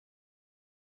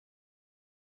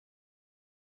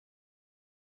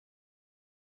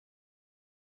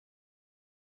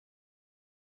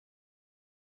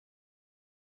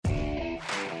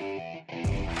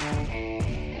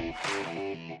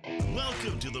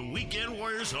to the Weekend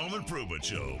Warriors Home Improvement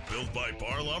Show, built by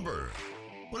Par Lumber.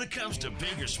 When it comes to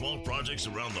big or small projects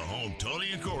around the home, Tony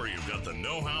and Corey have got the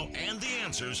know-how and the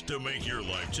answers to make your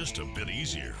life just a bit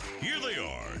easier. Here they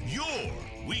are, your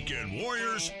Weekend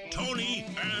Warriors, Tony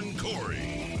and Corey.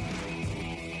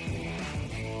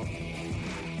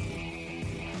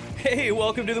 Hey,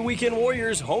 welcome to the Weekend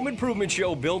Warriors Home Improvement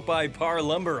Show, built by Par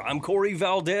Lumber. I'm Corey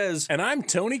Valdez. And I'm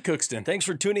Tony Cookston. Thanks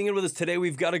for tuning in with us today.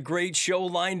 We've got a great show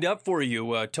lined up for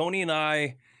you. Tony and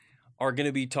I are going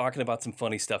to be talking about some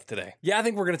funny stuff today. Yeah, I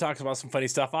think we're going to talk about some funny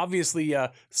stuff. Obviously,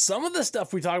 some of the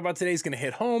stuff we talk about today is going to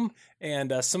hit home,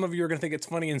 and some of you are going to think it's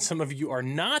funny, and some of you are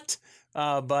not.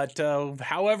 But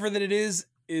however that it is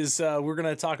we're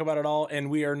going to talk about it all, and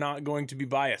we are not going to be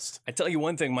biased. I tell you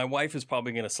one thing, my wife is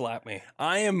probably going to slap me.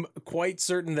 I am quite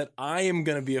certain that I am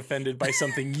going to be offended by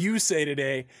something you say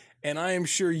today, and I am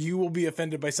sure you will be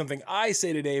offended by something I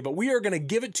say today, but we are going to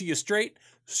give it to you straight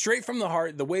from the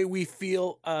heart, the way we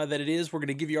feel that it is. We're going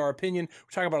to give you our opinion.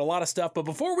 We're talking about a lot of stuff, but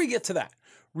before we get to that,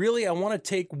 really, I want to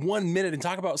take 1 minute and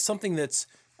talk about something that's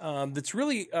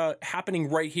really happening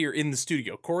right here in the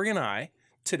studio. Corey and I,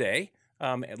 today,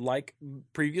 like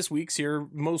previous weeks here,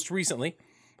 most recently,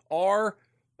 are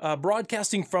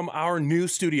broadcasting from our new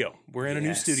studio. We're in a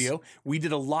new studio. We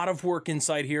did a lot of work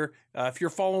inside here. If you're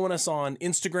following us on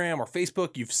Instagram or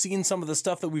Facebook, you've seen some of the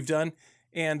stuff that we've done.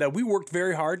 And we worked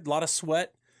very hard, a lot of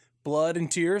sweat, blood, and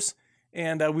tears.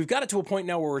 And we've got it to a point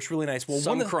now where it's really nice. Well,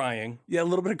 Some crying. Yeah, a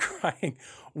little bit of crying.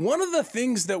 One of the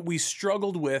things that we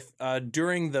struggled with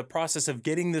during the process of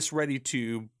getting this ready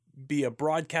to be a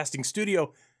broadcasting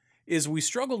studio is we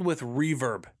struggled with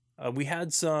reverb. We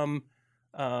had some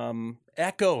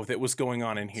echo that was going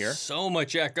on in here. So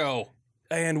much echo.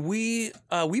 And we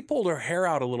pulled our hair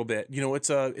out a little bit. You know, it's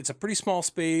a pretty small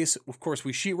space. Of course,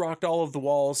 we sheetrocked all of the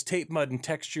walls, tape, mud, and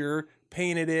texture,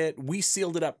 painted it. We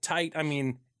sealed it up tight. I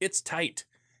mean, it's tight.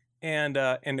 And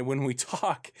when we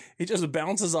talk, it just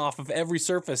bounces off of every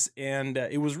surface. And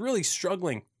it was really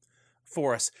struggling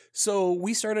for us. So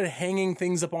we started hanging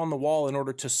things up on the wall in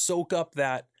order to soak up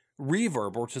that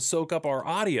reverb or to soak up our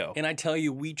audio. And I tell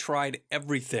you, we tried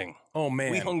everything. Oh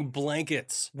man, we hung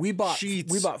blankets. We bought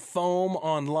sheets. We bought foam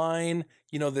online.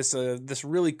 You know, this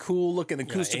really cool looking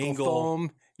acoustical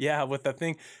foam. Yeah, with the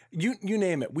thing. You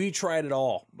name it. We tried it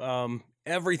all.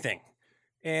 Everything.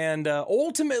 And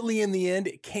ultimately in the end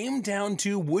it came down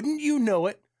to, wouldn't you know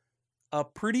it, a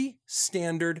pretty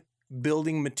standard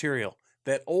building material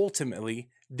that ultimately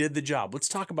did the job. Let's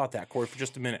talk about that, Corey, for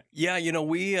just a minute. Yeah, you know,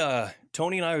 we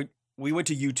Tony and I, we went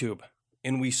to YouTube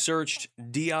and we searched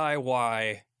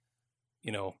DIY,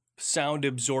 you know, sound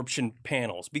absorption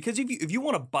panels, because if you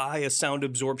want to buy a sound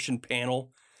absorption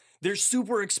panel, they're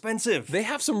super expensive. They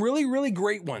have some really, really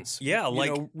great ones. Yeah,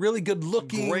 like really good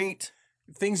looking, great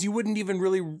things you wouldn't even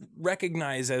really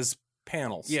recognize as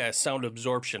panels. Yeah, sound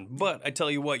absorption. But I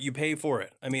tell you what, you pay for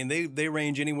it. I mean, they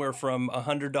range anywhere from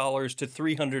 $100 to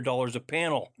 $300 a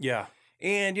panel. Yeah.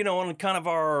 And, you know, on kind of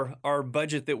our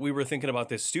budget that we were thinking about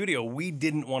this studio, we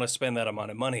didn't want to spend that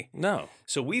amount of money. No.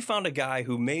 So we found a guy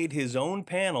who made his own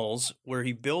panels where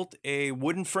he built a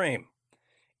wooden frame.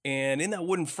 And in that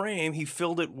wooden frame, he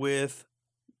filled it with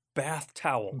bath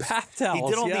towels. Bath towels, He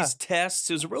did all these tests.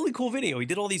 It was a really cool video. He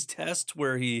did all these tests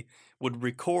where he would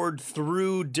record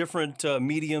through different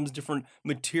mediums, different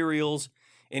materials,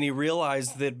 and he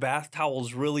realized that bath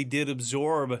towels really did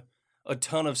absorb a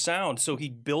ton of sound. So he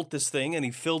built this thing and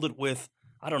he filled it with,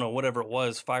 I don't know, whatever it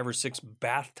was, 5 or 6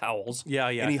 bath towels. Yeah.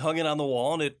 And he hung it on the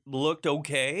wall and it looked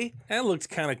okay. And it looked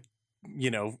kind of,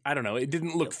 you know, I don't know. It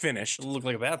didn't look finished. It looked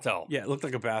like a bath towel. Yeah, it looked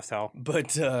like a bath towel.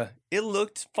 But it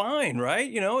looked fine, right?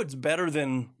 You know, it's better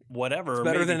than whatever. It's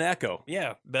better than Echo.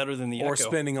 Yeah, better than the or Echo.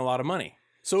 Spending a lot of money.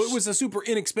 So it was a super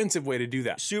inexpensive way to do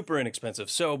that. Super inexpensive.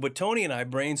 So, but Tony and I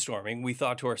brainstorming, we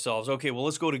thought to ourselves, okay, well,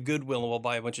 let's go to Goodwill and we'll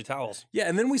buy a bunch of towels. Yeah,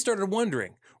 and then we started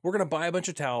wondering, we're going to buy a bunch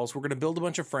of towels, we're going to build a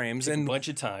bunch of frames. Take and a bunch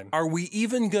of time. Are we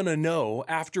even going to know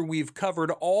after we've covered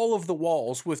all of the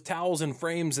walls with towels and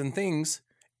frames and things,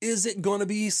 is it going to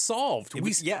be solved?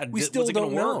 We still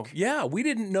don't know. Yeah, we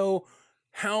didn't know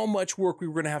how much work we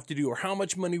were going to have to do or how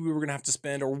much money we were going to have to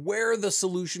spend or where the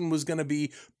solution was going to be,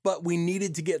 but we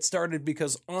needed to get started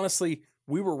because honestly,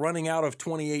 we were running out of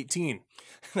 2018.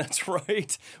 That's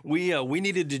right. We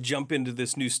needed to jump into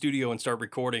this new studio and start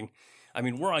recording. I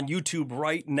mean, we're on YouTube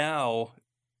right now,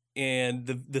 and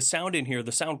the sound in here,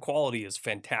 the sound quality is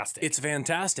fantastic. It's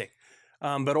fantastic.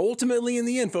 But ultimately, in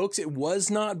the end, folks, it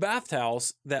was not bath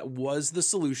towels that was the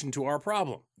solution to our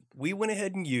problem. We went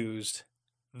ahead and used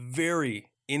very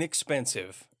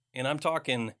inexpensive, and I'm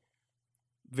talking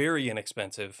very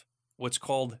inexpensive, what's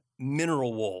called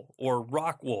mineral wool or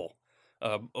rock wool.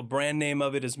 A brand name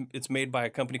of it's made by a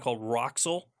company called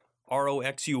Roxul,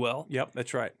 Roxul. Yep,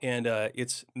 that's right. And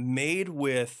it's made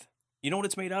with, you know what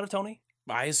it's made out of, Tony?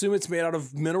 I assume it's made out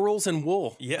of minerals and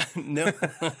wool. Yeah, no.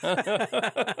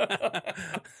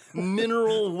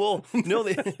 Mineral wool. No,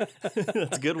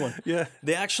 that's a good one. Yeah.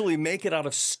 They actually make it out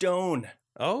of stone.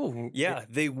 Oh. Yeah,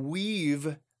 they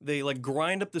like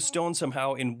grind up the stone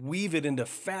somehow and weave it into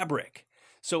fabric.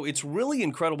 So it's really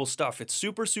incredible stuff. It's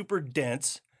super, super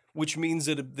dense, which means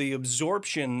that the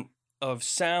absorption of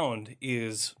sound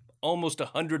is almost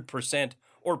 100%,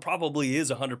 or probably is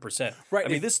 100%. Right. I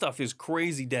mean, this stuff is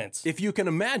crazy dense. If you can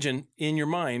imagine in your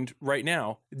mind right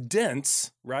now,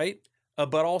 dense, right?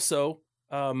 But also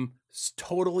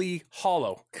totally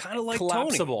hollow. Kind of like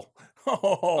collapsible.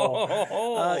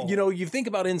 You think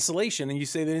about insulation and you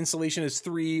say that insulation is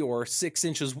 3 or 6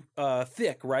 inches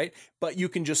thick, right? But you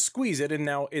can just squeeze it and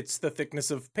now it's the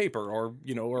thickness of paper or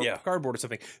cardboard or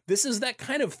something. This is that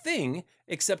kind of thing,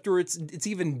 except where it's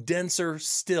even denser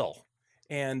still.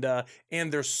 And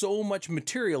there's so much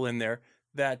material in there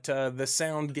that the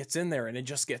sound gets in there and it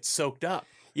just gets soaked up.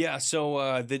 Yeah,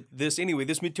 so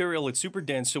this material, it's super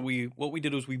dense. So what we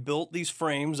did was we built these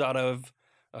frames out of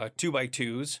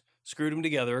 2x2s, screwed them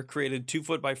together, created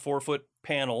 2-foot by 4-foot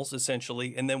panels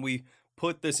essentially, and then we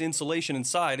put this insulation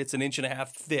inside. It's 1.5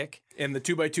 inches thick, and the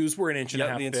 2x2s were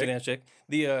 1.5 inches thick.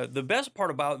 The best part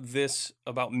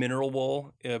about mineral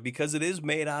wool, because it is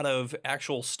made out of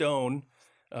actual stone,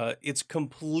 it's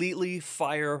completely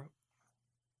fire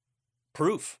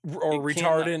proof or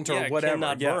retardant or whatever. It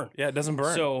cannot burn. Yeah, it doesn't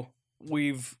burn. So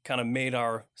we've kind of made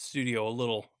our studio a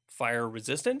little fire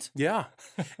resistant. Yeah.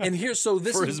 And here, so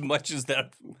this for as much as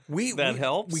that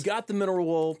helps. We got the mineral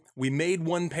wool, we made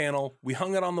one panel, we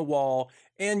hung it on the wall,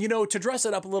 and to dress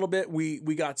it up a little bit, we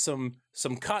got some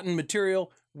cotton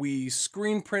material. We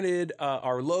screen printed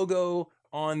our logo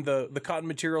on the cotton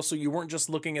material, so you weren't just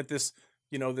looking at this,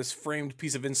 this framed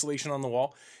piece of insulation on the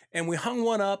wall. And we hung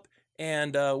one up.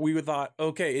 And we thought,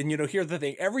 okay, and here's the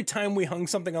thing. Every time we hung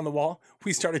something on the wall,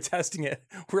 we started testing it.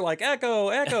 We're like,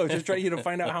 echo, just trying to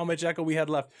find out how much echo we had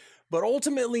left. But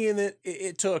ultimately,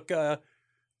 it took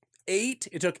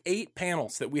 8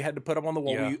 panels that we had to put up on the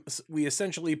wall. Yeah. We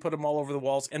essentially put them all over the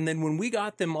walls. And then when we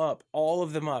got them up, all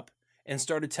of them up, and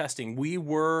started testing, we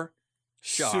were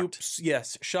shocked.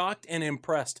 Shocked and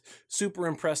impressed. Super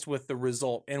impressed with the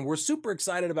result. And we're super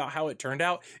excited about how it turned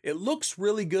out. It looks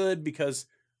really good because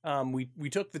we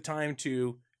took the time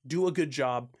to do a good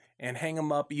job and hang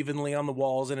them up evenly on the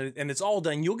walls, and it's all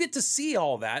done. You'll get to see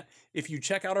all that if you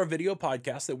check out our video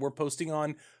podcast that we're posting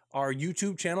on our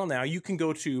YouTube channel now. You can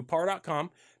go to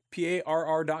par.com,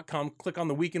 PARR.com, click on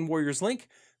the Weekend Warriors link.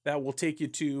 That will take you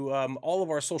to all of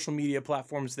our social media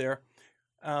platforms there.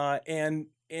 And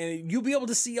you'll be able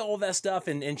to see all of that stuff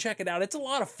and check it out. It's a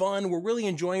lot of fun. We're really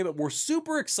enjoying it, but we're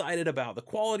super excited about the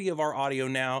quality of our audio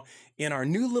now in our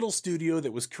new little studio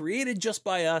that was created just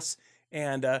by us.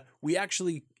 And we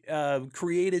actually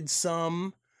created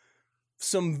some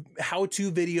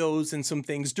how-to videos and some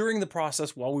things during the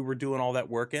process while we were doing all that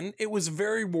work. And it was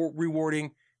very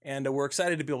rewarding, and we're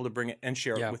excited to be able to bring it and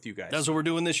share it with you guys. That's what we're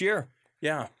doing this year.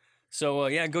 Yeah. So,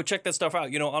 go check that stuff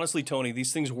out. Honestly, Tony,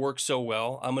 these things work so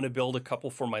well. I'm going to build a couple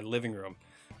for my living room.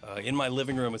 In my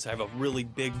living room, I have a really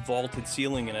big vaulted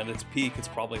ceiling, and at its peak, it's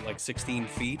probably like 16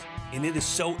 feet, and it is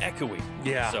so echoey.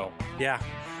 Yeah. So, yeah.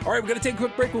 All right, we're going to take a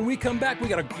quick break. When we come back, we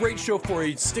got a great show for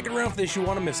you. Stick around for this. You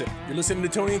want to miss it. You're listening to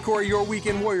Tony and Corey, your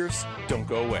Weekend Warriors. Don't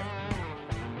go away.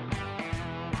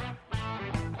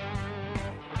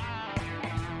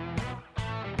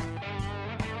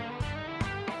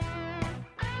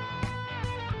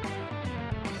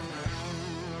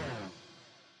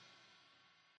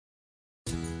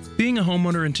 Being a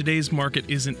homeowner in today's market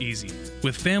isn't easy.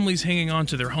 With families hanging on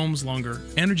to their homes longer,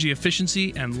 energy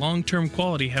efficiency and long-term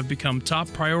quality have become top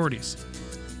priorities.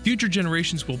 Future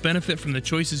generations will benefit from the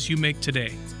choices you make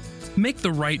today. Make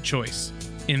the right choice.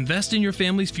 Invest in your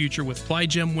family's future with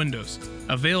Plygem windows,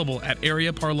 available at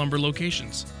area Par Lumber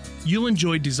locations. You'll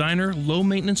enjoy designer,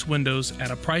 low-maintenance windows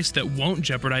at a price that won't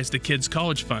jeopardize the kids'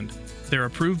 college fund. They're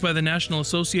approved by the National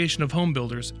Association of Home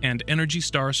Builders and Energy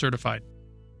Star certified.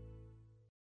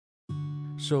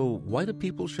 So why do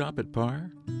people shop at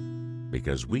Par?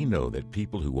 Because we know that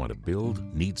people who want to build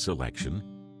need selection,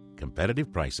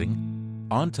 competitive pricing,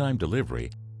 on-time delivery,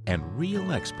 and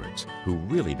real experts who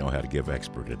really know how to give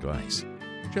expert advice.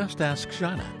 Just ask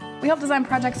Shauna. We help design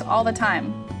projects all the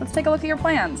time. Let's take a look at your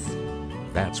plans.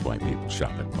 That's why people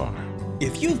shop at Par.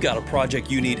 if you've got a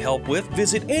project you need help with,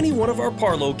 visit any one of our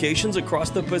Par locations across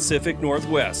the Pacific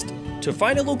Northwest. To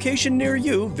find a location near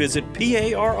you, visit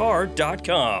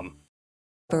PARR.com.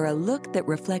 For a look that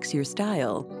reflects your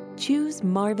style, choose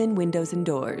Marvin Windows and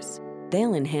Doors.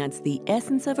 They'll enhance the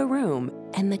essence of a room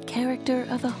and the character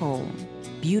of a home.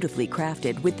 Beautifully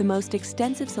crafted with the most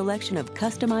extensive selection of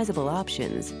customizable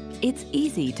options, it's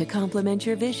easy to complement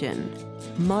your vision.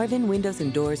 Marvin Windows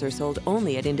and Doors are sold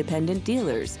only at independent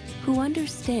dealers who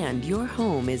understand your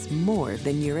home is more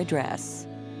than your address.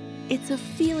 It's a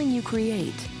feeling you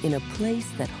create in a place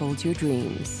that holds your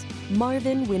dreams.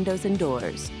 Marvin Windows and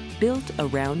Doors, built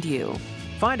around you.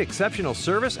 Find exceptional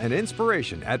service and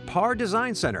inspiration at Par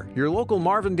Design Center, your local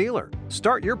Marvin dealer.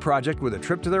 Start your project with a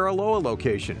trip to their Aloha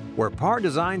location, where Par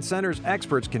Design Center's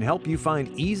experts can help you find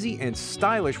easy and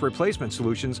stylish replacement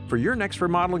solutions for your next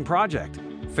remodeling project.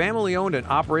 Family owned and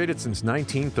operated since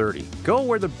 1930. Go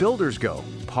where the builders go.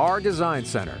 Par Design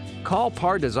Center. Call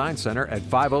Par Design Center at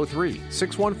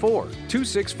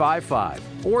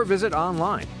 503-614-2655 or visit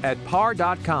online at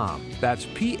par.com. That's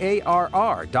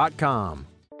PARR.com.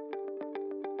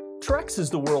 Trex is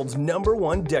the world's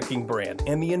 #1 decking brand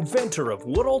and the inventor of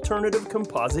wood alternative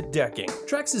composite decking.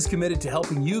 Trex is committed to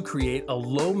helping you create a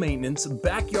low-maintenance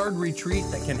backyard retreat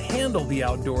that can handle the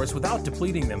outdoors without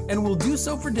depleting them, and will do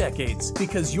so for decades,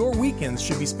 because your weekends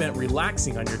should be spent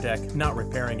relaxing on your deck, not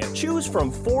repairing it. Choose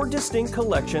from 4 distinct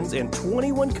collections and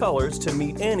 21 colors to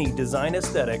meet any design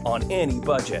aesthetic on any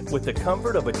budget, with the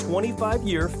comfort of a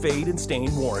 25-year fade and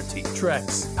stain warranty.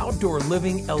 Trex, outdoor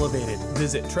living elevated.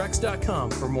 Visit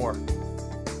Trex.com for more.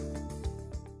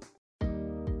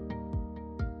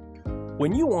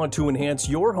 When you want to enhance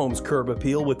your home's curb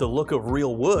appeal with the look of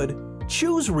real wood,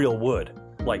 choose real wood,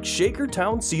 like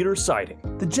Shakertown Cedar Siding.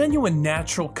 The genuine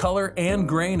natural color and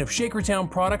grain of Shakertown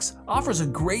products offers a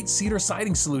great cedar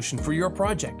siding solution for your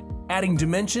project, adding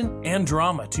dimension and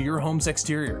drama to your home's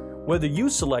exterior. Whether you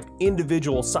select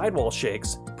individual sidewall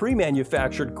shakes,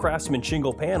 pre-manufactured Craftsman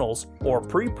shingle panels, or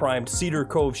pre-primed Cedar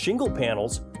Cove shingle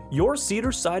panels, your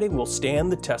cedar siding will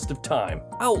stand the test of time,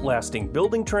 outlasting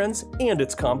building trends and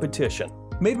its competition.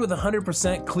 Made with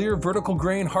 100% clear vertical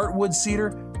grain heartwood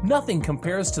cedar, nothing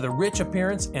compares to the rich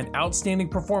appearance and outstanding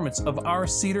performance of our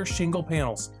cedar shingle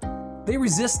panels. They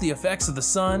resist the effects of the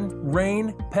sun,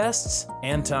 rain, pests,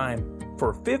 and time.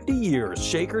 For 50 years,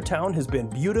 Shakertown has been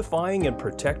beautifying and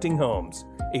protecting homes.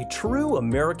 A true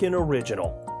American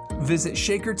original. Visit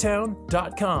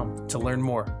Shakertown.com to learn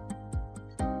more.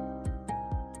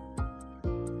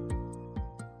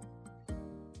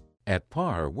 At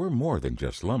Par, we're more than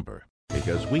just lumber,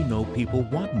 because we know people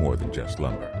want more than just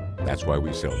lumber. That's why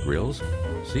we sell grills,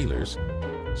 sealers,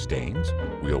 stains,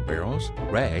 wheelbarrows,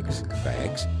 rags,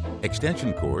 bags,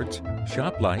 extension cords,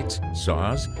 shop lights,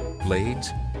 saws, blades,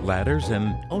 ladders,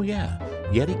 and, oh yeah,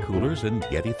 Yeti coolers and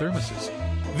Yeti thermoses.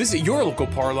 Visit your local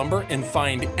Par Lumber and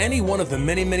find any one of the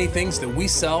many, many things that we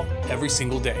sell every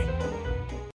single day.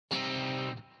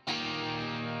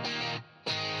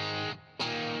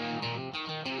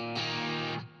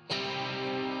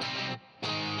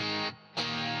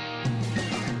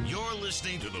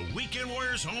 Listening to the Weekend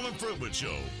Warriors Home Improvement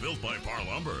Show, built by Par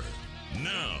Lumber.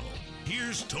 Now,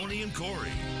 here's Tony and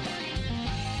Corey.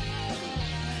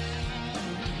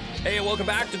 Hey, welcome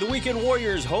back to the Weekend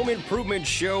Warriors Home Improvement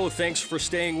Show. Thanks for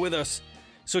staying with us.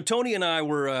 So Tony and I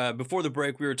were, before the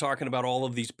break, we were talking about all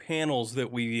of these panels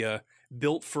that we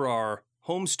built for our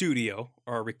home studio,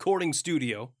 our recording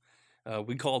studio.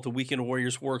 We call it the Weekend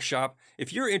Warriors Workshop.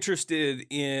 If you're interested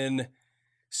in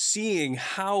seeing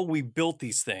how we built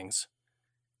these things,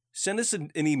 send us an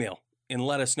email and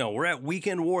let us know. We're at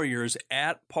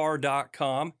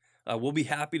weekendwarriors@par.com. We'll be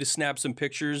happy to snap some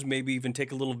pictures, maybe even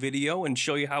take a little video and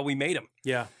show you how we made them.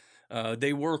 Yeah.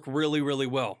 They work really, really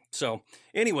well. So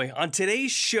anyway, on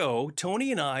today's show, Tony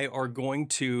and I are going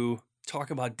to talk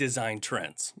about design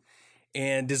trends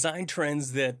and design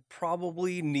trends that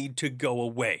probably need to go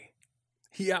away.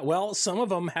 Yeah, well, some of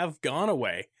them have gone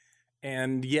away.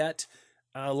 And yet,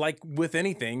 like with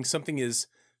anything, something is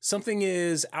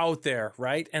out there,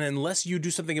 right? And unless you do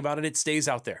something about it, it stays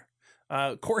out there.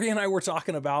 Corey and I were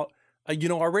talking about,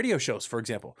 our radio shows, for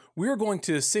example. We are going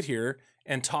to sit here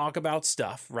and talk about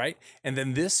stuff, right? And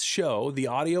then this show, the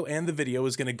audio and the video,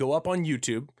 is going to go up on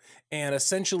YouTube. And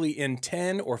essentially in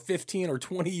 10 or 15 or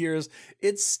 20 years,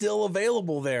 it's still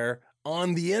available there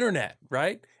on the internet,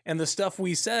 right? And the stuff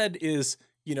we said is,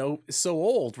 so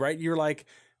old, right? You're like,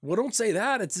 well, don't say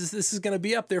that. This is going to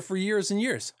be up there for years and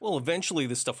years. Well, eventually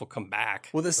this stuff will come back.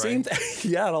 Well, the same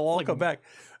thing. Yeah, it'll all come back.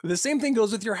 The same thing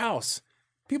goes with your house.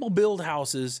 People build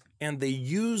houses and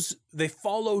they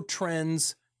follow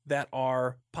trends that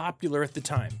are popular at the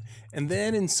time. And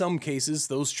then in some cases,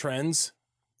 those trends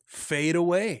fade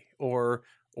away or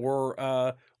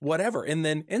whatever. And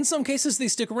then in some cases they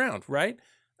stick around, right?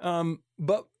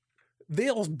 But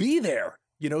they'll be there.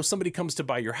 You know, somebody comes to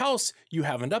buy your house, you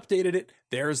haven't updated it,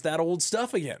 there's that old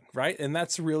stuff again, right? And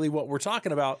that's really what we're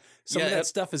talking about. Some of that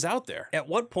stuff is out there. At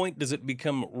what point does it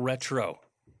become retro?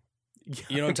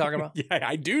 You know what I'm talking about? Yeah,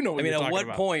 I do know what you're talking about. At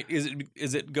what point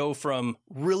is it go from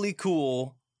really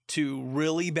cool to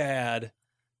really bad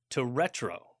to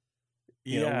retro?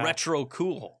 You know, retro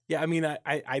cool. Yeah, I mean,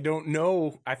 I don't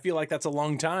know. I feel like that's a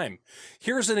long time.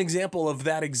 Here's an example of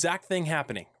that exact thing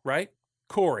happening, right?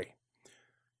 Corey.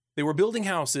 They were building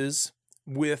houses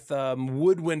with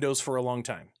wood windows for a long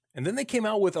time. And then they came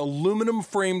out with aluminum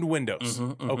framed windows,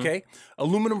 okay?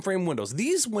 Aluminum framed windows.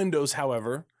 These windows,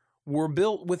 however, were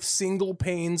built with single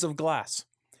panes of glass.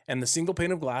 And the single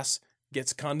pane of glass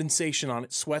gets condensation on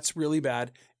it, sweats really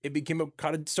bad.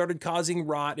 It started causing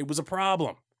rot. It was a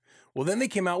problem. Well, then they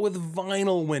came out with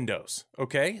vinyl windows,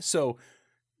 okay? So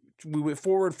we went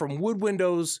forward from wood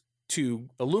windows to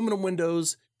aluminum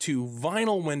windows to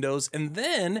vinyl windows. And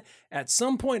then at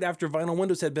some point after vinyl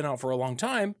windows had been out for a long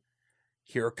time,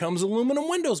 here comes aluminum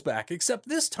windows back, except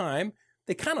this time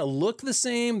they kind of look the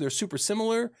same. They're super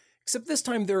similar, except this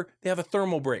time they have a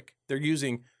thermal break. They're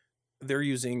using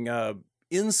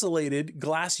insulated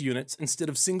glass units instead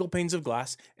of single panes of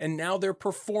glass. And now they're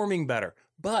performing better,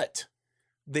 but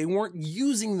they weren't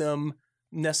using them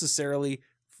necessarily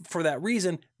for that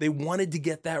reason. They wanted to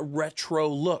get that retro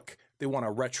look. They want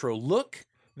a retro look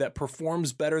that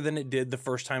performs better than it did the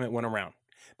first time it went around.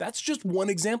 That's just one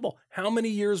example. How many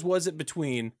years was it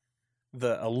between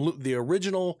the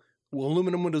original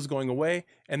aluminum windows going away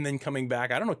and then coming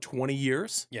back? I don't know, 20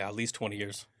 years? Yeah, at least 20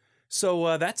 years.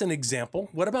 So that's an example.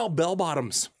 What about bell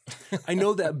bottoms? I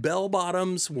know that bell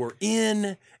bottoms were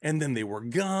in and then they were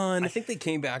gone. I think they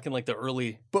came back in like the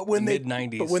early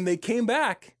mid-90s. But when they came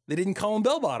back, they didn't call them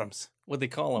bell bottoms. What'd they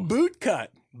call them? Boot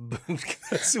cut.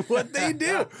 That's what they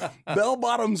do. Bell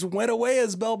bottoms went away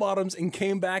as bell bottoms and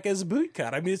came back as boot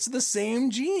cut. I mean, it's the same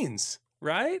jeans,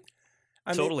 right?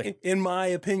 Totally. In my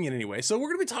opinion, anyway. So we're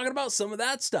going to be talking about some of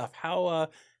that stuff. How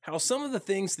some of the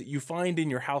things that you find in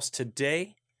your house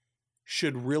today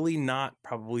should really not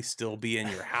probably still be in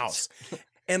your house.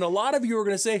 And a lot of you are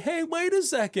going to say, hey, wait a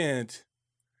second.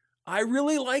 I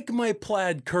really like my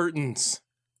plaid curtains.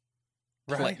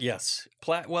 Right? Yes.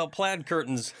 Plaid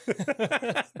curtains.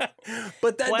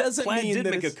 But that doesn't plaid mean did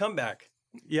that make a comeback.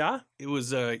 Yeah? It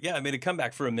was, it made a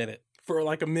comeback for a minute. For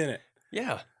like a minute.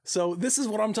 Yeah. So this is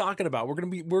what I'm talking about.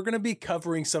 We're gonna be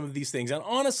covering some of these things. And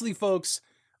honestly, folks,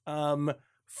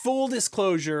 full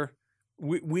disclosure,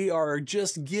 we are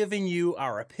just giving you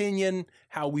our opinion,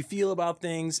 how we feel about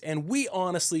things, and we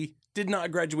honestly did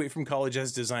not graduate from college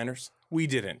as designers. We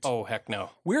didn't. Oh, heck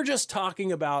no. We're just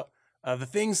talking about the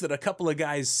things that a couple of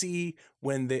guys see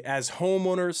as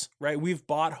homeowners, right? We've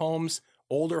bought homes,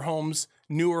 older homes,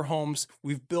 newer homes.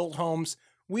 We've built homes.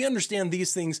 We understand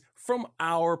these things from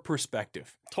our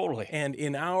perspective. Totally. And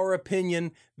in our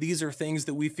opinion, these are things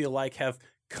that we feel like have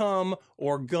come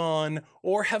or gone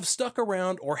or have stuck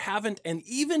around or haven't. And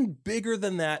even bigger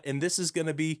than that, and this is going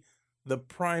to be the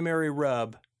primary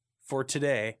rub for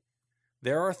today,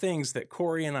 there are things that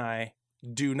Corey and I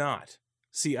do not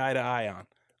see eye to eye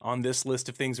on this list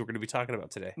of things we're going to be talking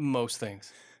about today. Most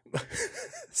things.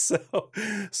 So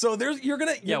there's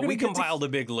we compiled a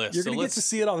big list. You're going to get to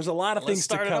see it all. There's a lot of things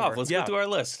to cover. Let's start it off. Let's go through our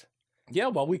list. Yeah,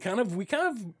 well, we kind of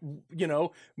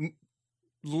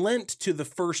lent to the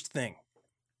first thing.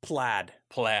 Plaid.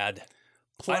 I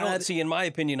don't see, in my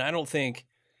opinion, I don't think,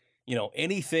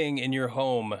 anything in your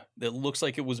home that looks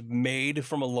like it was made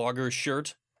from a logger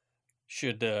shirt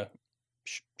should go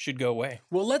away.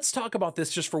 Well, let's talk about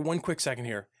this just for one quick second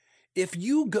here. If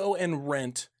you go and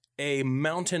rent a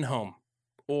mountain home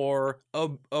or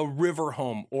a river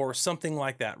home or something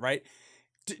like that, right?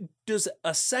 Does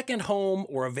a second home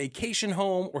or a vacation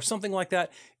home or something like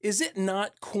that, is it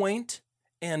not quaint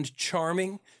and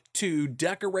charming to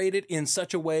decorate it in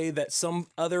such a way that some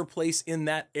other place in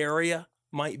that area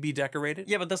might be decorated?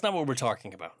 Yeah, but that's not what we're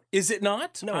talking about. Is it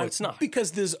not? No, it's not.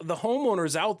 Because there's the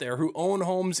homeowners out there who own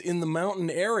homes in the mountain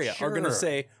area are going to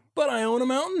say, but I own a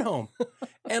mountain home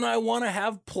and I want to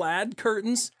have plaid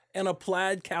curtains and a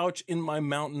plaid couch in my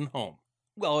mountain home.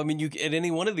 Well, I mean, at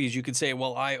any one of these, you could say,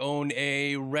 well, I own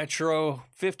a retro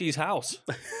 50s house.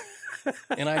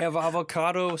 And I have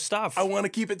avocado stuff. I want to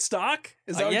keep it stock?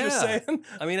 Is that what you're saying?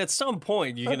 I mean, at some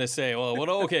point, you're going to say, well,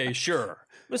 okay, sure.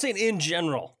 I'm saying in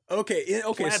general. Okay.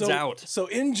 Plaid's out. So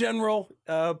in general,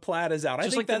 plaid is out.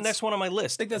 Just like the next one on my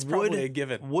list. I think that's probably a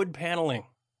given. Wood paneling.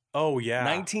 Oh, yeah.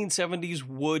 1970s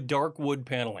wood, dark wood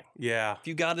paneling. Yeah. If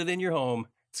you got it in your home,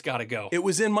 it's got to go. It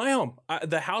was in my home.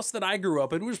 The house that I grew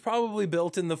up in was probably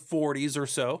built in the 40s or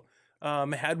so.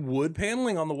 Had wood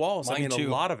paneling on the walls. Mine too.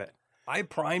 A lot of it. I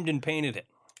primed and painted it.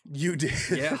 You did?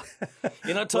 Yeah.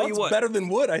 And I'll tell you it's what. better than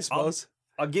wood, I suppose.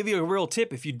 I'll give you a real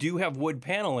tip. If you do have wood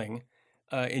paneling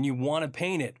and you want to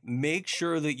paint it, make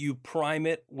sure that you prime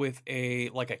it with a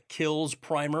Kills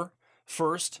primer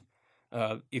first.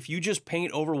 If you just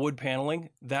paint over wood paneling,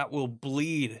 that will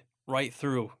bleed right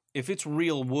through. If it's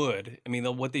real wood, I mean,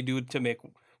 what they do to make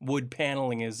wood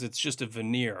paneling is it's just a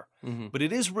veneer. But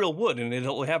it is real wood, and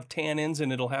it'll have tannins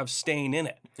and it'll have stain in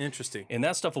it. Interesting. And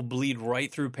that stuff will bleed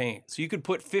right through paint. So you could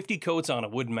put 50 coats on,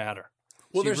 it wouldn't matter.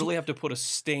 Well, So you really have to put a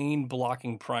stain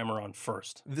blocking primer on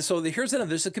first. So here's another.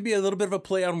 This could be a little bit of a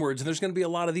play on words, and there's going to be a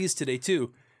lot of these today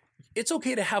too. It's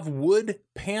okay to have wood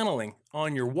paneling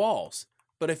on your walls,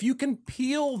 but if you can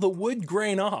peel the wood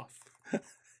grain off,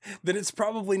 then it's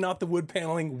probably not the wood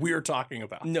paneling we're talking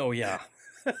about. No, yeah.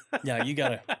 Yeah, you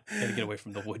gotta get away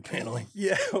from the wood paneling.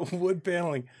 Yeah, wood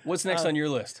paneling. What's next on your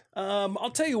list?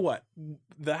 I'll tell you what.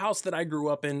 The house that I grew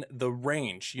up in, the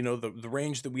range, the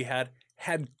range that we had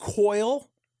coil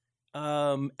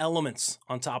elements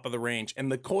on top of the range,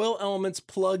 and the coil elements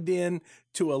plugged in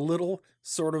to a little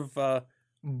sort of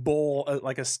bowl,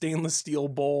 like a stainless steel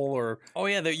bowl, or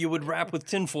That you would wrap with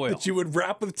tinfoil. that you would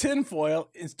wrap with tinfoil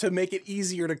to make it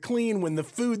easier to clean when the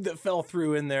food that fell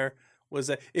through in there was.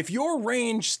 If your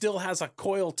range still has a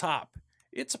coil top,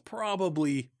 it's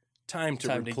probably time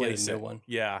to replace get a it. new one.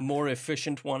 Yeah, More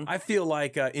efficient one. I feel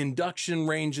like induction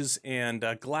ranges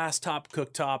and glass top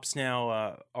cooktops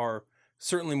now are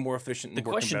certainly more efficient. The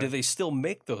question, do they still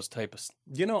make those type of...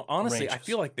 Honestly, I ranges?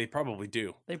 feel like they probably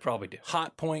do. They probably do.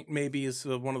 Hot Point maybe is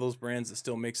one of those brands that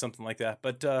still makes something like that.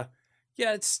 But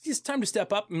yeah, it's time to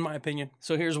step up, in my opinion.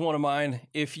 So here's one of mine.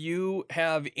 If you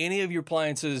have any of your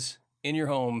appliances in your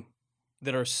home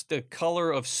that are the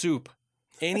color of soup,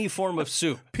 any form of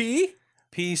soup,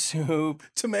 Pea soup,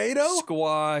 tomato,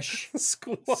 squash,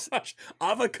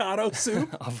 avocado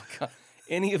soup. avocado,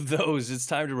 any of those, it's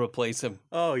time to replace them.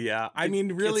 Oh yeah, I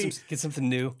mean, really, Get something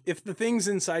new. if the things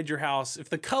inside your house, if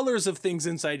the colors of things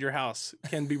inside your house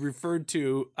can be referred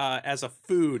to as a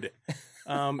food,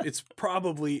 it's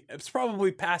probably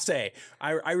passe.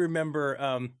 I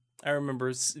remember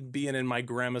being in my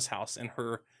grandma's house, and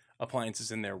her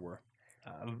appliances in there were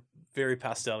very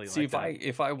pastel-y. See, like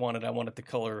if I want it the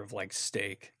color of like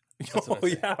steak. that. That's what Oh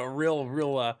I say. yeah, real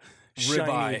Ribeye.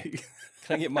 shiny.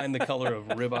 Can I get mine the color of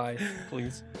ribeye,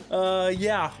 please?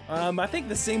 Yeah. I think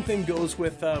the same thing goes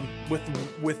with the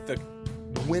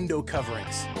window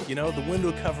coverings. The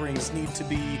window coverings need to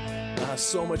be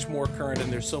so much more current,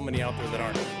 and there's so many out there that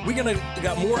aren't. We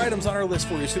got more items on our list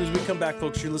for you as soon as we come back,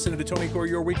 folks. You're listening to Tony Corey,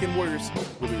 your Weekend Warriors.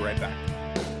 We'll be right back.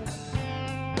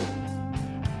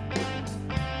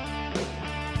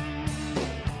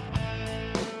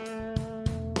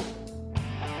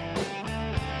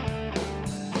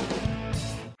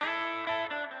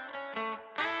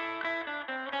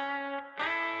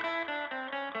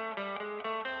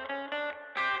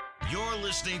 You're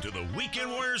listening to the Weekend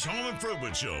Warriors Home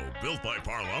Improvement Show, built by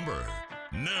Par Lumber.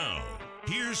 Now,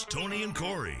 here's Tony and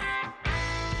Corey.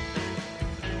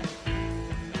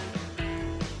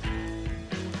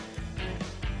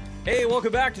 Hey,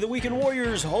 welcome back to the Weekend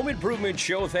Warriors Home Improvement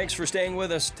Show. Thanks for staying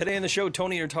with us. Today on the show,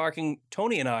 Tony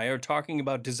and I are talking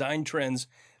about design trends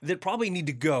that probably need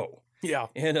to go. Yeah.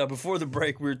 And before the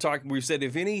break, we said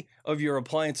if any of your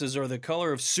appliances are the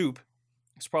color of soup,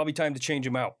 it's probably time to change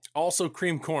them out. Also,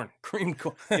 cream corn. Cream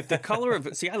corn. If the color of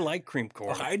I like cream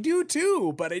corn. I do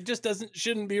too, but it just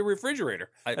shouldn't be a refrigerator.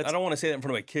 I don't want to say that in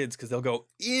front of my kids because they'll go,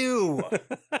 ew.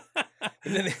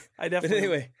 I definitely. But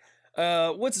anyway,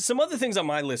 what's some other things on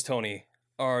my list, Tony,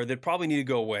 are that probably need to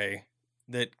go away,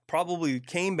 that probably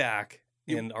came back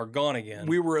and are gone again.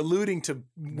 We were alluding to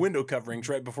window coverings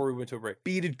right before we went to a break.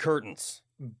 Beaded curtains.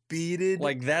 Beaded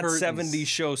Like that curtains. 70s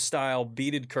show style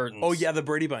beaded curtains. Oh yeah, the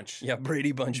Brady Bunch. Yeah,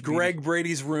 Brady Bunch. Greg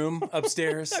Brady's room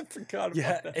upstairs. I forgot about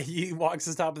Yeah, that. he walks to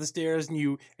the top of the stairs, and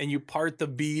you part the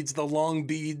beads, the long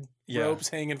bead Yeah. ropes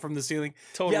hanging from the ceiling.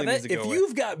 Totally yeah, needs to go if away.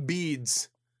 you've got beads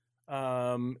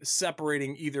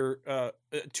separating either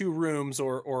two rooms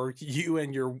or you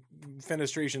and your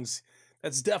fenestrations,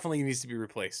 that's definitely needs to be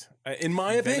replaced. In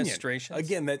my opinion. Fenestrations?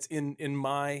 Again, that's in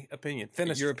my opinion.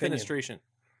 Your opinion. Fenestration.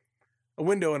 A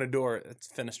window and a door, that's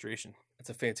fenestration. That's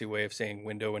a fancy way of saying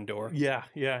window and door. Yeah,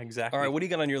 exactly. All right, what do you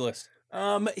got on your list?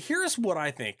 Here's what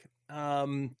I think.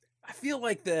 I feel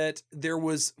like that there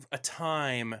was a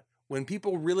time when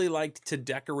people really liked to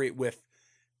decorate with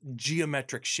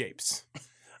geometric shapes.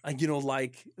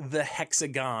 Like the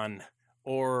hexagon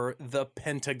or the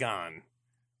pentagon.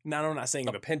 Now, I'm not saying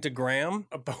A pentagram?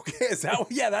 Okay, is that?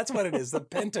 Yeah, that's what it is. The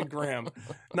pentagram,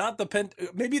 not the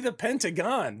maybe the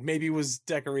Pentagon. Maybe was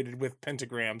decorated with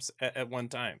pentagrams at one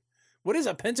time. What is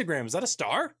a pentagram? Is that a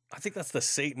star? I think that's the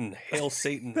Satan, Hail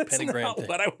Satan That's pentagram not thing.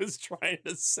 what I was trying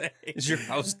to say. Is your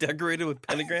house decorated with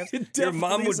pentagrams? It Your mom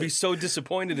definitely would be isn't. so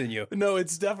disappointed in you. No,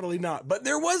 it's definitely not. But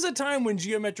there was a time when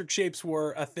geometric shapes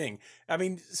were a thing. I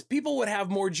mean, people would have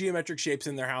more geometric shapes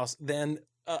in their house than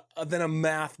a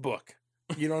math book.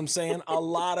 You know what I'm saying? A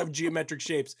lot of geometric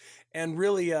shapes, and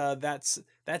really, that's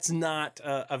not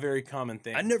a very common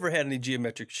thing. I never had any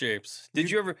geometric shapes. Did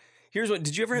you ever? Here's what.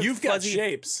 Did you ever have You've got fuzzy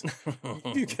shapes.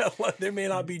 You got. They may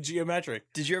not be geometric.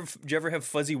 Did you ever have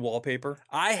fuzzy wallpaper?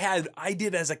 I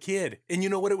did as a kid, and you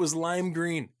know what? It was lime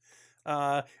green.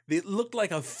 It looked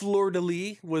like a fleur de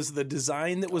lis was the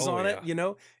design that was Oh, on it, yeah. you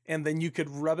know, and then you could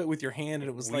rub it with your hand, and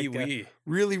it was Wee like wee.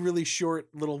 really, really short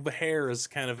little hairs.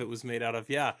 Kind of, it was made out of.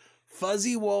 Yeah,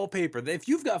 fuzzy wallpaper. If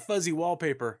you've got fuzzy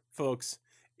wallpaper, folks,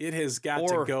 it has got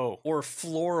to go. Or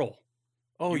floral.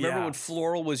 Oh, You remember yeah. when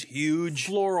floral was huge?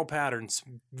 Floral patterns,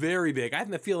 very big. I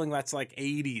have the feeling that's like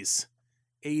 80s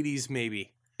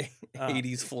maybe.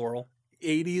 80s floral.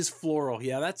 80s floral.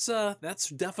 Yeah, that's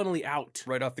definitely out.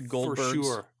 Right off the For Goldbergs.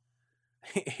 sure.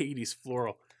 80s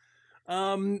floral.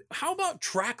 How about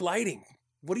track lighting?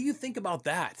 What do you think about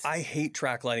that? I hate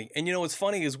track lighting. And you know what's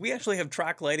funny is we actually have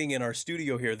track lighting in our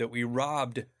studio here that we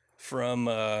robbed from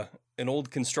an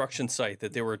old construction site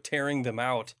that they were tearing them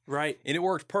out. Right. And it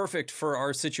worked perfect for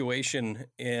our situation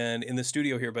and in the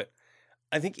studio here. But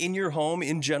I think in your home,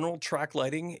 in general, track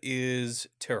lighting is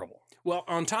terrible. Well,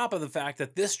 on top of the fact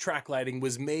that this track lighting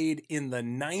was made in the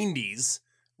 90s,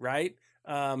 right? It's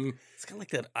kind of like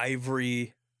that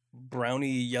ivory,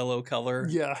 browny yellow color.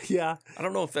 Yeah. I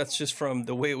don't know if that's just from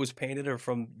the way it was painted or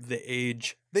from the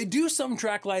age. They do some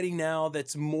track lighting now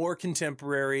that's more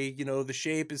contemporary. You know, the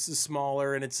shape is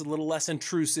smaller and it's a little less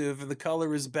intrusive and the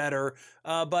color is better.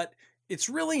 But it's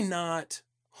really not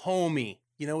homey.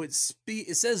 You know, it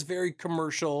says very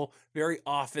commercial, very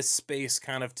office space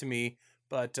kind of to me.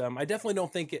 But I definitely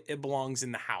don't think it belongs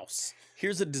in the house.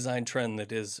 Here's a design trend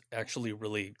that is actually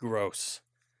really gross.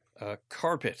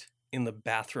 Carpet in the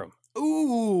bathroom.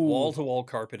 Ooh. Wall-to-wall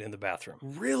carpet in the bathroom.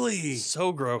 Really?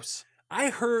 So gross. I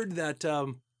heard that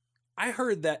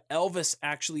Elvis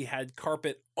actually had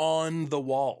carpet on the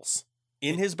walls.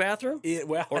 In his bathroom?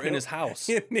 Or in his house?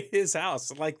 In his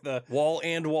house, like the Wall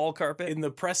and wall carpet? in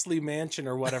the Presley Mansion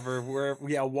or whatever, where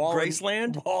wall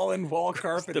Graceland? and wall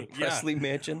carpeting. The Presley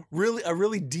Mansion? Really, a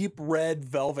really deep red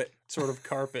velvet sort of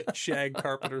carpet, shag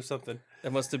carpet or something.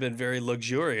 That must have been very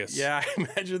luxurious. Yeah, I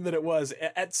imagine that it was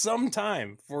at some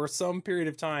time, for some period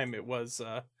of time, it was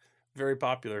very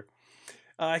popular.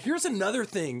 Here's another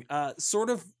thing,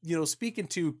 sort of, speaking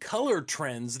to color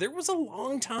trends, there was a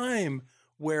long time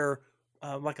where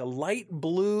like a light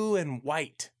blue and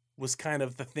white was kind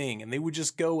of the thing. And they would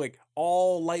just go like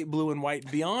all light blue and white.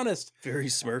 To be honest, Very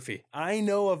Smurfy. I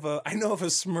know of a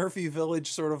Smurfy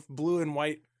Village sort of blue and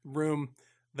white room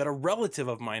that a relative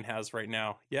of mine has right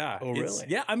now. Yeah. Oh, really?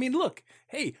 Yeah. I mean, look,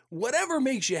 hey, whatever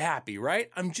makes you happy, right?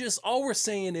 All we're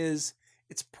saying is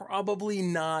it's probably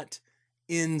not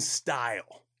in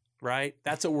style, right?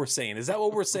 That's what we're saying. Is that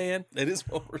what we're saying? It is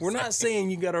what We're not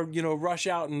saying you got to, rush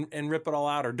out and rip it all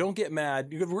out, or don't get mad.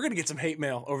 We're going to get some hate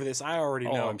mail over this. I already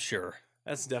know. Oh, I'm sure.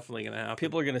 That's definitely going to happen.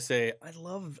 People are going to say, I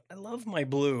love my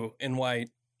blue and white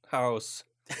house.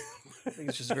 I think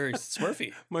it's just very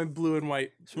Smurfy. My blue and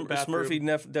white bathroom.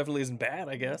 Smurfy definitely isn't bad,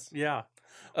 I guess. Yeah.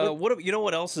 You know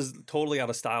what else is totally out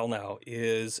of style now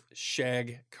is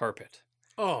shag carpet.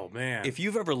 Oh, man. If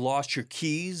you've ever lost your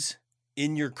keys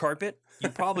in your carpet, you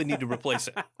probably need to replace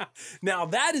it. Now,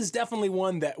 that is definitely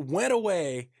one that went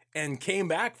away and came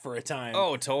back for a time.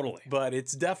 Oh, totally. But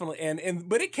it's definitely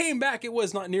but it came back. It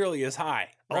was not nearly as high,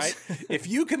 right? If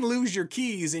you can lose your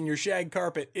keys in your shag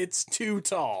carpet, it's too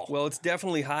tall. Well, it's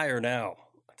definitely higher now.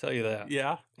 I tell you that.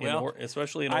 Yeah. Well,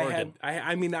 especially in Oregon.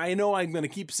 I know I'm going to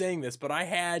keep saying this, but I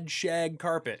had shag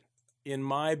carpet in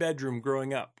my bedroom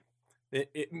growing up.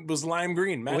 It was lime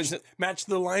green. Matched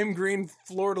the lime green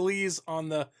fleur de lis on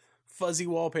the fuzzy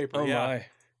wallpaper. Oh, yeah. my.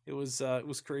 It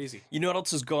was crazy. You know what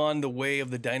else has gone the way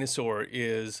of the dinosaur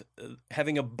is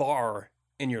having a bar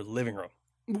in your living room.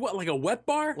 What, like a wet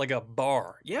bar? Like a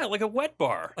bar. Yeah, like a wet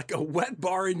bar. Like a wet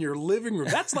bar in your living room.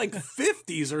 That's like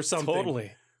 50s or something.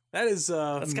 Totally. That is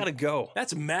That's got to go.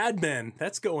 That's Mad Men.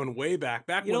 That's going way back.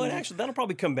 You know when what? Actually, that'll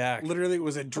probably come back. literally it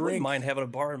was a I wouldn't drink. mind having a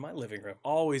bar in my living room.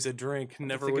 Always a drink,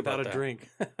 never think without about a that. drink.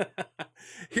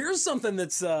 Here's something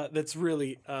that's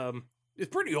really it's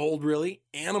pretty old, really.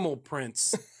 Animal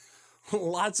prints.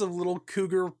 Lots of little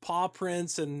cougar paw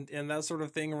prints and that sort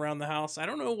of thing around the house. I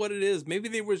don't know what it is. Maybe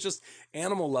they were just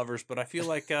animal lovers, but I feel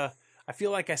like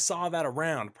I saw that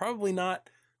around. Probably not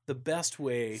the best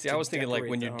way. See, I was thinking like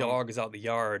when your dog. dog is out in the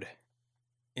yard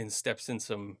and steps in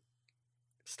some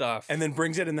stuff. And then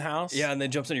brings it in the house? Yeah, and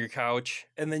then jumps on your couch.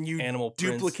 And then you Animal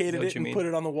prints, duplicated is that what it you and mean? put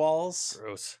it on the walls?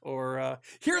 Gross. Or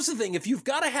here's the thing. If you've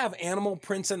got to have animal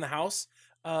prints in the house,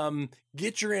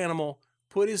 get your animal,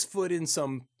 put his foot in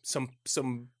some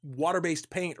water-based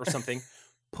paint or something,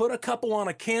 put a couple on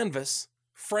a canvas,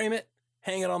 frame it,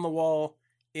 hang it on the wall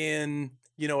in,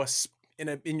 you know,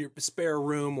 in your spare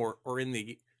room or in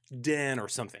the den or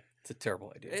something. It's a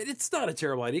terrible idea. It's not a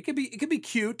terrible idea. It could be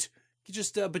cute. You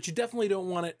just but you definitely don't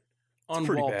want it on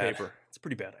wallpaper. Bad. It's a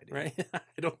pretty bad idea, right?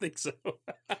 I don't think so.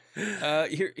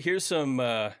 Here's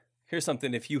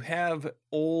something. If you have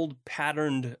old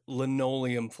patterned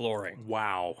linoleum flooring,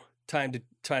 wow, time to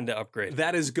upgrade.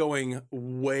 That is going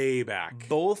way back.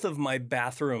 Both of my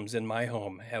bathrooms in my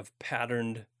home have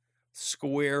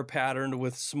square patterned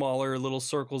with smaller little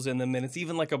circles in them, and it's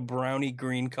even like a brownie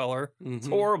green color. Mm-hmm. It's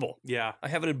horrible. Yeah. I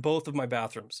have it in both of my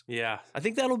bathrums. Yeah. I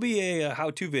think that'll be a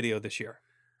how-to video this year.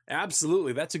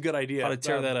 Absolutely. That's a good idea. How to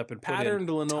tear that up and patterned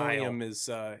put in linoleum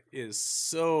tile. is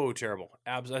so terrible.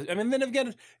 Absolutely. I mean, then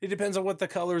again, it depends on what the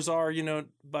colors are, you know,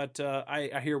 but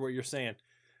I hear what you're saying.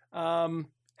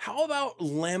 How about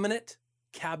laminate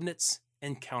cabinets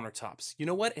and countertops? You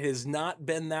know what? It has not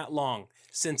been that long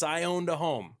since I owned a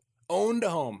home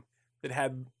that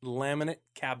had laminate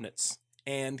cabinets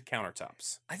and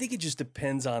countertops. I think it just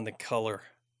depends on the color,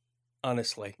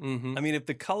 honestly. Mm-hmm. I mean, if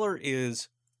the color is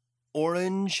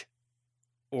orange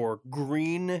or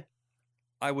green,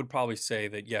 I would probably say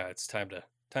that, yeah, it's time to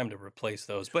replace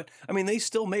those. But I mean, they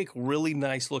still make really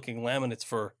nice looking laminates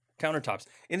for countertops,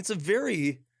 and it's a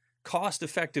very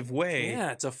cost-effective way.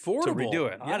 Yeah, it's affordable to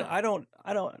redo it. Yeah. I don't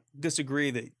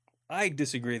disagree that. I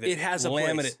disagree that it has a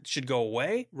laminate place. should go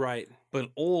away. Right.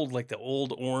 But like the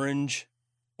old orange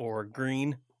or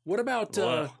green. What about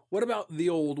the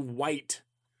old white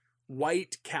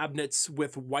cabinets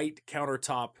with white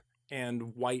countertop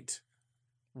and white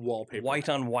wallpaper? White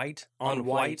on white on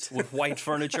white with white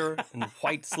furniture and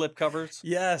white slip covers.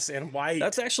 Yes, and white.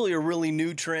 That's actually a really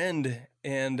new trend,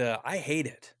 and I hate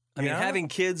it. I mean, having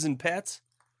kids and pets,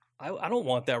 I don't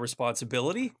want that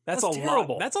responsibility. That's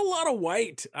terrible. That's a lot of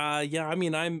white. Yeah, I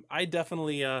mean, I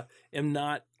definitely am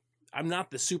not. I'm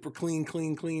not the super clean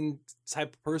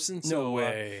type of person. So, no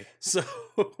way. So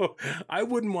I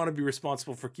wouldn't want to be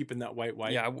responsible for keeping that white.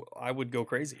 Yeah, I would go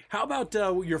crazy. How about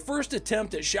your first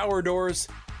attempt at shower doors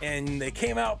and they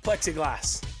came out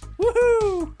plexiglass?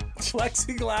 Woohoo!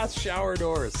 Plexiglass shower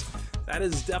doors. That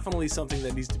is definitely something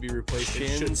that needs to be replaced. It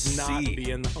should not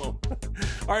be in the home.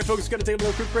 All right, folks, got to take a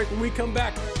little quick break. When we come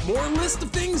back, more list of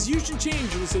things you should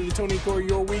change. You're listening to Tony and Corey,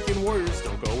 your Weekend Warriors.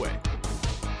 Don't go away.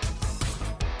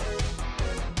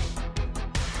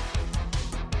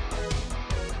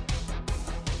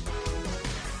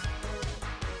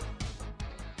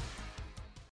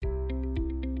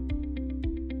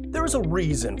 There's a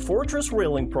reason Fortress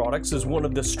Railing Products is one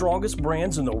of the strongest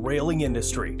brands in the railing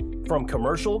industry. From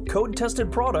commercial,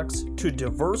 code-tested products to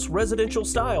diverse residential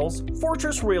styles,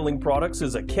 Fortress Railing Products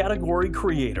is a category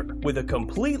creator with a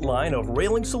complete line of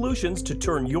railing solutions to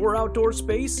turn your outdoor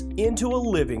space into a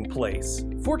living place.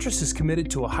 Fortress is committed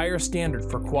to a higher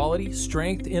standard for quality,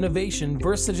 strength, innovation,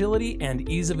 versatility, and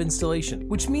ease of installation,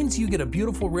 which means you get a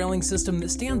beautiful railing system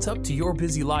that stands up to your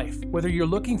busy life. Whether you're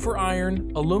looking for iron,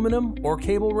 aluminum, or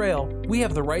cable rail, we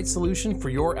have the right solution for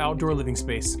your outdoor living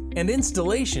space. And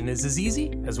installation is as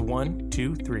easy as 1,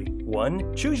 2, 3.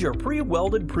 1. Choose your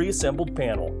pre-welded, pre-assembled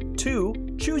panel.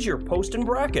 2. Choose your post and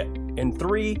bracket. And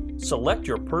 3. Select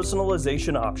your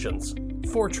personalization options.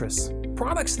 Fortress.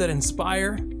 Products that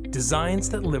inspire, designs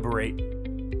that liberate.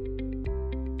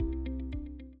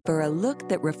 For a look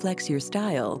that reflects your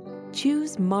style,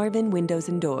 choose Marvin Windows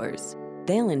and Doors.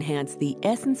 They'll enhance the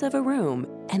essence of a room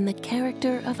and the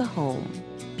character of a home.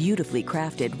 Beautifully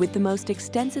crafted with the most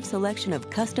extensive selection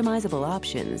of customizable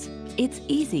options, it's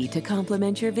easy to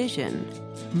complement your vision.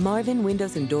 Marvin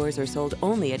Windows and Doors are sold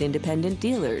only at independent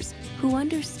dealers who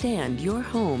understand your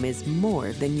home is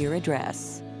more than your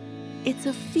address. It's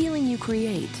a feeling you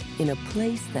create in a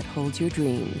place that holds your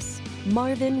dreams.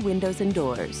 Marvin Windows and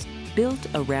Doors, built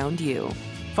around you.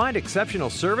 Find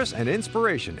exceptional service and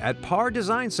inspiration at Par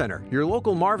Design Center, your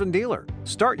local Marvin dealer.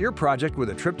 Start your project with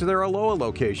a trip to their Aloha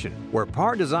location, where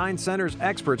Par Design Center's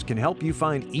experts can help you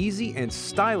find easy and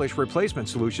stylish replacement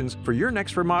solutions for your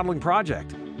next remodeling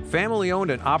project. Family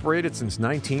owned and operated since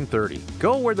 1930.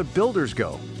 Go where the builders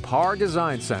go. Par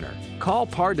Design Center. Call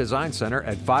Par Design Center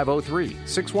at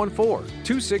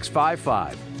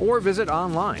 503-614-2655 or visit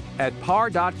online at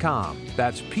par.com.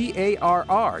 That's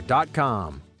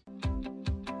PARR.com.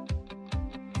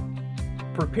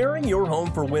 Preparing your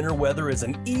home for winter weather is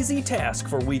an easy task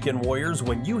for weekend warriors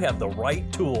when you have the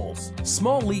right tools.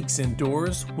 Small leaks in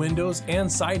doors, windows, and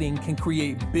siding can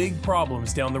create big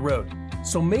problems down the road.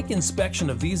 So make inspection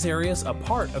of these areas a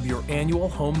part of your annual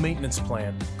home maintenance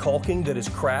plan. Caulking that is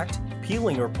cracked,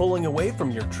 peeling, or pulling away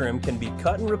from your trim can be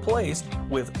cut and replaced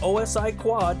with OSI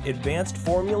Quad Advanced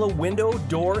Formula Window,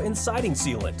 Door, and Siding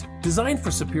Sealant. Designed for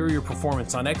superior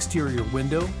performance on exterior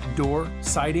window, door,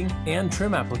 siding, and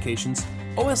trim applications,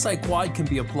 OSI Quad can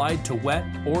be applied to wet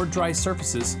or dry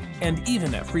surfaces and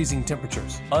even at freezing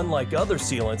temperatures. Unlike other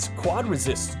sealants, Quad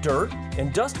resists dirt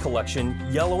and dust collection,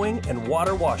 yellowing, and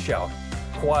water washout.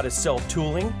 Quad is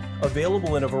self-tooling,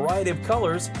 available in a variety of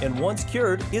colors, and once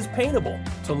cured, is paintable.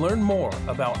 To learn more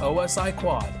about OSI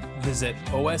Quad, visit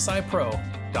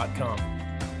osipro.com.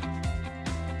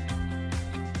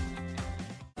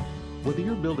 Whether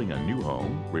you're building a new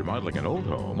home, remodeling an old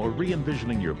home, or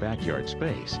re-envisioning your backyard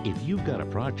space, if you've got a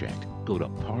project, go to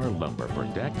Par Lumber for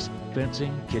decks,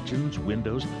 fencing, kitchens,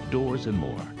 windows, doors, and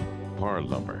more. Par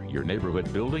Lumber, your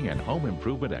neighborhood building and home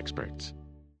improvement experts.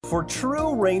 For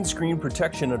true rain screen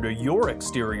protection under your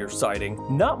exterior siding,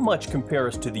 not much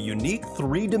compares to the unique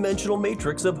three-dimensional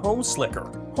matrix of Home Slicker.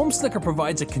 Home Slicker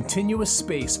provides a continuous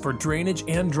space for drainage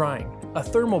and drying, a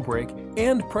thermal break,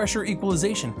 and pressure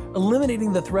equalization,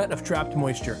 eliminating the threat of trapped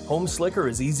moisture. Home Slicker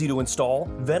is easy to install,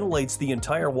 ventilates the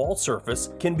entire wall surface,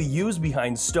 can be used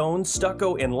behind stone,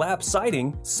 stucco, and lap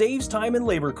siding, saves time and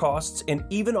labor costs, and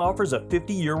even offers a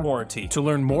 50-year warranty. To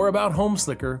learn more about Home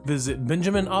Slicker, visit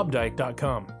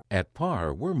benjaminobdike.com. At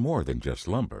Par, we're more than just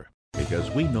lumber,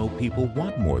 because we know people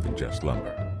want more than just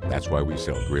lumber. That's why we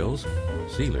sell grills,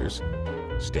 sealers,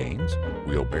 stains,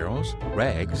 wheelbarrows,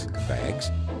 rags, bags,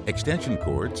 extension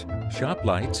cords, shop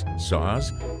lights,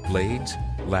 saws, blades,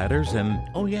 ladders, and,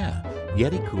 oh yeah,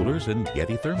 Yeti coolers and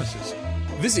Yeti thermoses.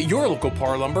 Visit your local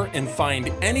Par Lumber and find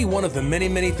any one of the many,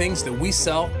 many things that we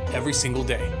sell every single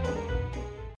day.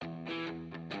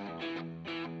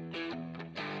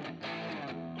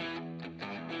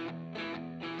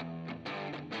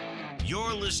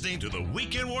 You're listening to the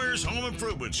Weekend Warriors Home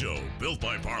Improvement Show, built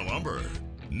by Par Lumber.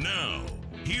 Now,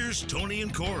 here's Tony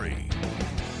and Corey.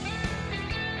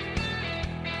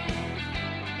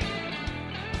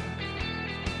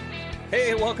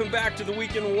 Hey, welcome back to the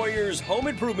Weekend Warriors Home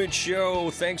Improvement Show.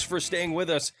 Thanks for staying with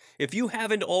us. If you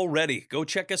haven't already, go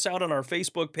check us out on our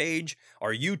Facebook page,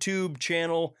 our YouTube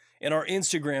channel, and our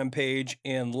Instagram page,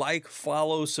 and like,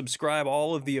 follow, subscribe,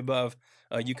 all of the above.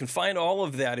 You can find all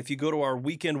of that if you go to our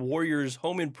Weekend Warriors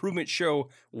Home Improvement Show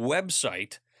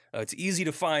website. It's easy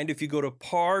to find if you go to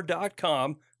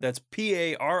par.com, that's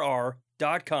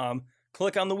PARR.com,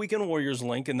 click on the Weekend Warriors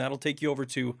link, and that'll take you over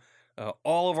to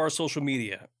all of our social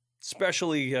media,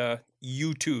 especially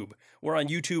YouTube. We're on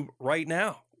YouTube right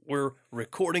now. We're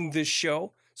recording this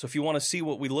show, so if you want to see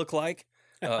what we look like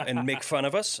and make fun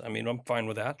of us, I mean, I'm fine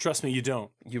with that. Trust me, you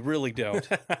don't. You really don't.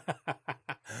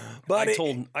 But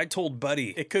I told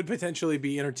Buddy. It could potentially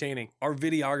be entertaining. Our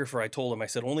videographer, I told him, I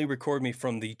said, only record me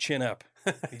from the chin up.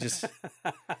 He just...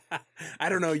 I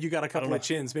don't know. You got a couple of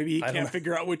chins. Maybe he can't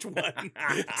figure out which one.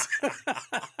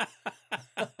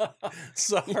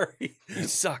 Sorry. You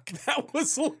suck. That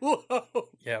was low.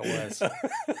 Yeah, it was.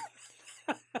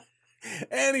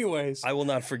 Anyways, I will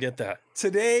not forget that.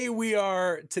 Today we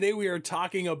are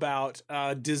talking about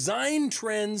design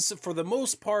trends for the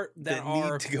most part that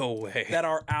need to go away, that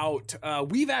are out.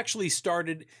 We've actually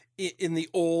started in the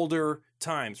older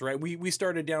times, right? We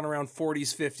started down around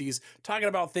 40s, 50s, talking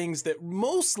about things that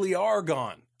mostly are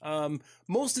gone.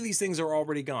 Most of these things are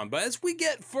already gone. But as we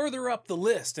get further up the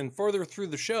list and further through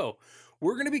the show,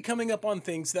 we're going to be coming up on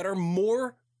things that are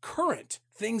more current,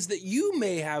 things that you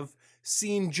may have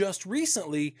seen just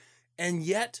recently, and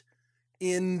yet,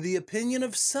 in the opinion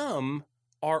of some,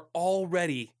 are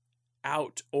already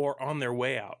out or on their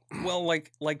way out. Well,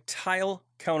 like tile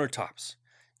countertops.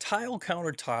 Tile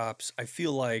countertops, I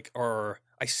feel like I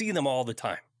see them all the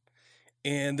time,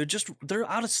 and they're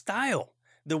out of style.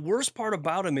 The worst part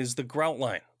about them is the grout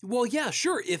line. Well, yeah,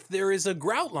 sure. If there is a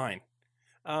grout line,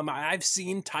 I've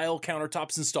seen tile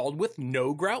countertops installed with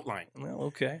no grout line. Well,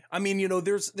 okay. I mean,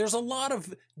 there's a lot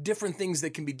of different things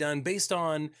that can be done based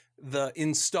on the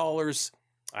installer's,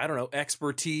 I don't know,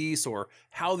 expertise or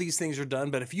how these things are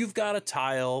done. But if you've got a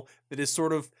tile that is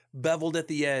sort of beveled at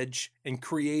the edge and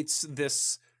creates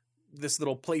this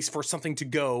little place for something to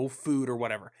go, food or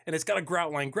whatever, and it's got a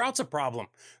grout line, grout's a problem.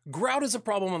 Grout is a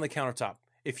problem on the countertop.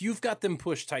 If you've got them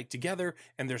pushed tight together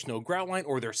and there's no grout line,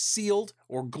 or they're sealed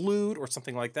or glued or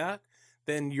something like that,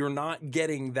 then you're not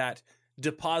getting that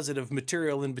deposit of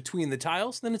material in between the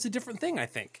tiles. Then it's a different thing, I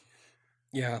think.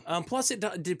 Yeah. Plus,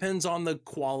 it depends on the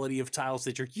quality of tiles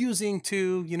that you're using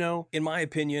too, you know. In my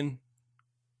opinion,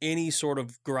 any sort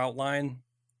of grout line,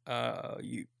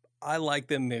 I like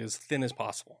them as thin as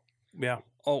possible. Yeah.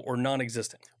 Oh, or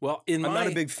non-existent. Well, I'm not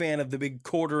a big fan of the big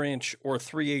 1/4 inch or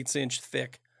 3/8 inch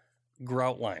thick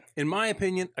grout line. In my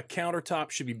opinion, a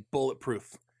countertop should be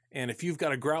bulletproof. And if you've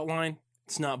got a grout line,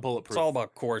 it's not bulletproof. It's all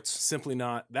about quartz. Simply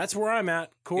not. That's where I'm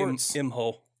at. Quartz.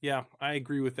 Imho. Yeah, I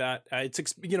agree with that.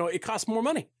 It costs more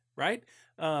money, right?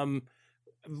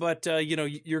 But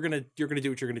you're gonna do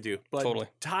what you're gonna do. But Totally.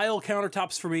 Tile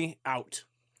countertops for me out.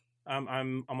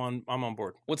 I'm on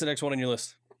board. What's the next one on your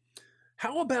list?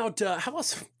 How about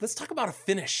let's talk about a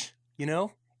finish. You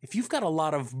know, if you've got a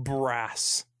lot of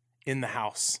brass in the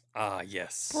house,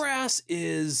 Yes. brass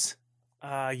is,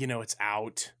 it's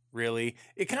out. Really,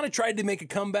 it kind of tried to make a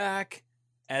comeback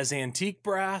as antique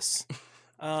brass.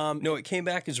 No, it came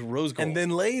back as rose gold. And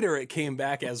then later it came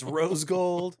back as rose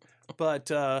gold. But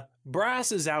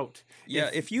brass is out. Yeah,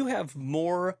 if you have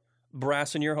more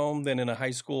brass in your home than in a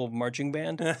high school marching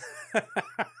band,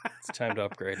 it's time to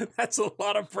upgrade. That's a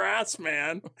lot of brass,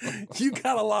 man. You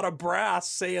got a lot of brass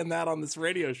saying that on this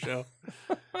radio show.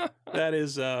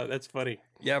 That's funny.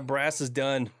 Yeah, brass is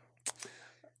done.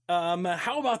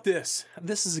 How about this?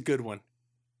 This is a good one.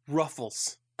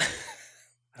 Ruffles.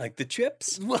 Like the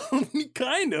chips? Well,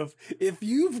 kind of. If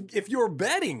your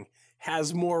bedding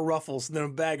has more ruffles than a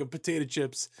bag of potato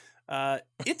chips,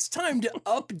 it's time to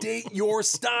update your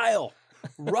style.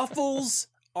 Ruffles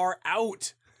are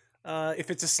out. If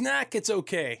it's a snack, it's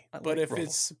okay. But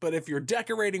if you're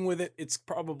decorating with it, it's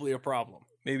probably a problem.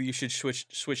 Maybe you should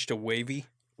switch to wavy.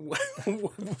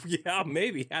 Yeah,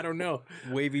 maybe. I don't know.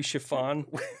 Wavy chiffon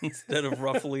instead of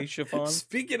ruffly chiffon.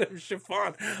 Speaking of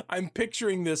chiffon, I'm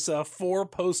picturing this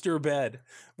 4-poster bed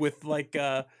with like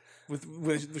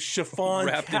with chiffon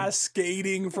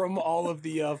cascading from all of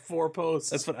the 4 posts.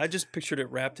 That's what I just pictured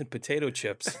it wrapped in potato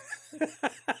chips.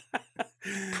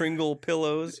 Pringle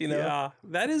pillows, you know. Yeah,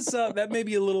 that may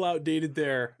be a little outdated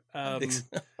there.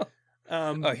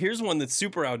 Here's one that's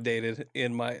super outdated.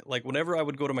 Whenever I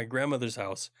would go to my grandmother's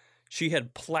house, she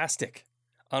had plastic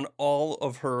on all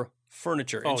of her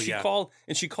furniture. And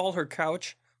she called her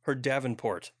couch her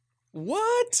Davenport.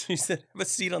 What? She said, have a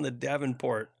seat on the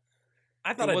Davenport.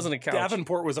 I thought it wasn't a couch.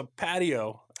 Davenport was a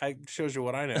patio. I shows you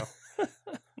what I know.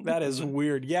 That is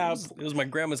weird. Yeah. It was my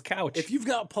grandma's couch. If you've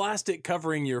got plastic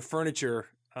covering your furniture,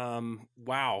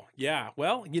 wow. Yeah.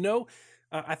 Well,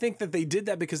 I think that they did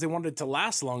that because they wanted it to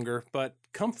last longer, but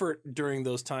comfort during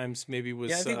those times maybe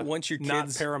was I think once your kids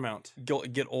not paramount.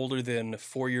 Get older than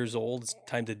 4 years old, it's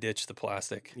time to ditch the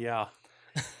plastic. Yeah.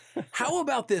 How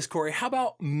about this, Corey? How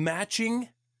about matching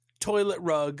toilet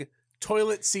rug,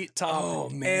 toilet seat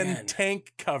top, and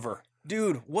tank cover?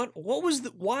 Dude, what was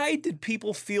why did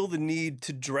people feel the need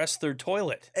to dress their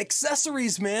toilet?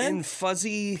 Accessories, man. In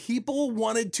fuzzy people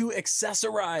wanted to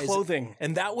accessorize clothing.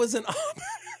 And that was an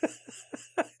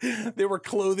they were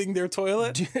clothing their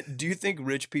toilet. Do you think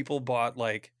rich people bought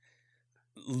like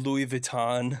Louis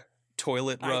Vuitton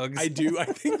toilet rugs? I do. I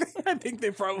think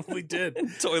they probably did.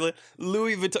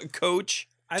 Louis Vuitton Coach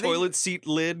toilet seat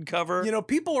lid cover.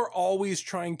 People are always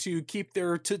trying to keep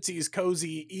their tootsies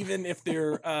cozy, even if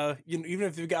they're even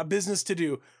if they've got business to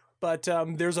do. But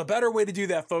there's a better way to do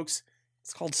that, folks.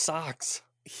 It's called socks.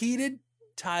 Heated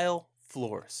tile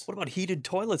floors. What about heated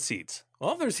toilet seats?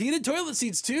 Well, there's heated toilet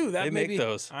seats too. They make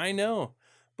those. I know.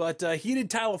 But heated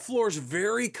tile floors,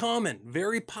 very common,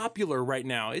 very popular right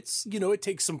now. It's, it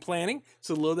takes some planning. It's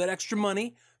a little bit extra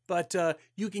money. But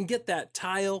you can get that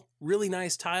tile, really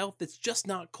nice tile, that's just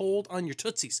not cold on your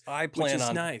tootsies. I plan which is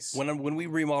on nice. When we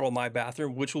remodel my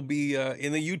bathroom, which will be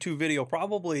in the YouTube video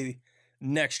probably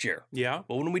next year. Yeah.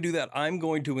 But when we do that, I'm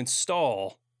going to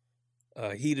install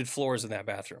heated floors in that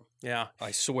bathroom. Yeah.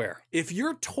 I swear. If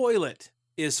your toilet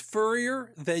is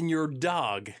furrier than your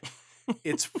dog,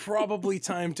 it's probably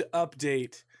time to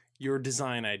update your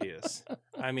design ideas.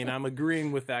 I mean, I'm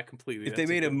agreeing with that completely. If they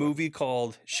made a movie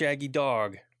called Shaggy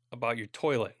Dog about your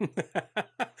toilet.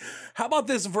 How about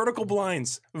this? Vertical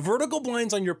blinds. Vertical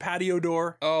blinds on your patio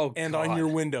door and on your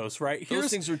windows, right? Those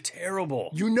things are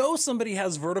terrible. Somebody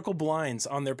has vertical blinds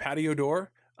on their patio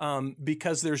door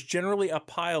because there's generally a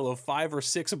pile of 5 or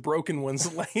 6 broken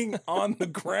ones laying on the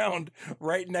ground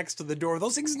right next to the door.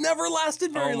 Those things never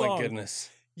lasted very long. Oh, my goodness.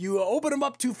 You open them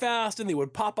up too fast and they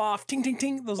would pop off, ting, ting,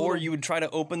 ting. Or you would try to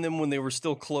open them when they were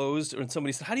still closed, and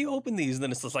somebody said, how do you open these? And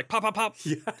then it's just like, pop, pop, pop.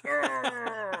 Yeah.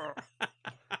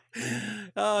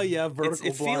 Oh, yeah, vertical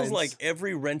blinds. It feels like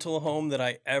every rental home that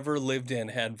I ever lived in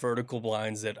had vertical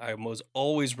blinds that I was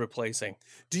always replacing.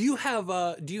 Do you have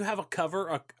a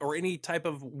cover or any type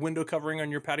of window covering on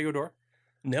your patio door?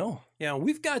 No. Yeah,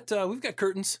 we've got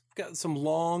curtains. We've got some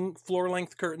long floor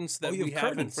length curtains that you we have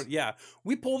have in curtains? front. Yeah,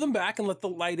 we pull them back and let the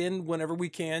light in whenever we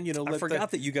can. You know, I let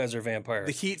forgot that you guys are vampires.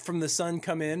 the heat from the sun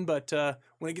come in. But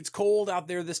when it gets cold out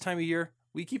there this time of year,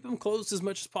 we keep them closed as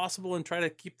much as possible and try to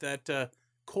keep that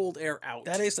cold air out.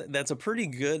 That's a pretty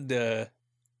good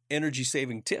energy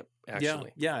saving tip,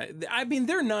 actually. Yeah. I mean,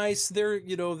 they're nice.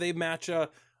 They match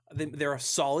they're a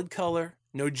solid color.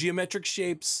 No geometric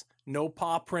shapes. No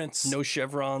paw prints. No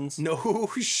chevrons. No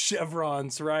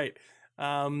chevrons, right.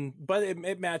 But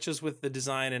it matches with the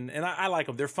design, and I like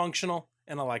them. They're functional,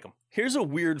 and I like them. Here's a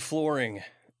weird flooring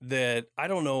that I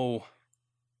don't know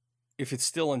if it's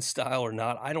still in style or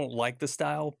not. I don't like the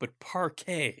style, but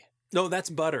parquet. No, that's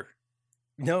butter.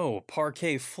 No,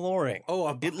 parquet flooring.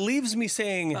 Oh, It leaves me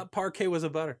saying, parquet was a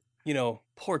butter.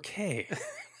 parquet.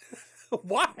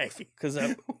 Why?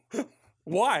 Because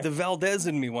Why? the Valdez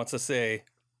in me wants to say,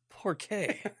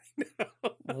 parquet.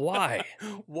 Why?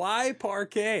 Why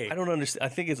parquet? I don't understand. I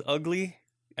think it's ugly.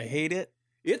 I hate it.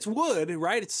 It's wood,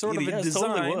 right? It's sort of Yeah, a it's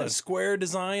totally design, a wood. square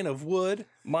design of wood.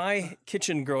 My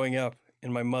kitchen growing up,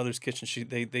 in my mother's kitchen,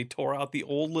 they tore out the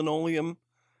old linoleum,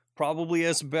 probably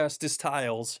asbestos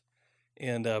tiles,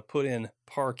 and put in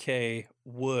parquet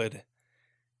wood.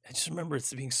 I just remember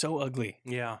it being so ugly.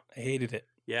 Yeah. I hated it.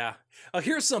 Yeah.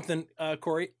 Here's something,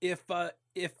 Corey. If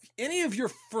any of your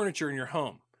furniture in your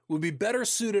home would be better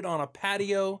suited on a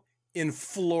patio in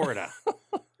Florida,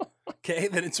 okay,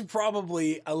 then it's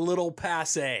probably a little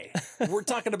passe. We're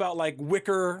talking about like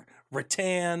wicker,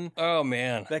 rattan, Oh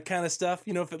man, that kind of stuff.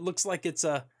 If it looks like it's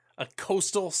a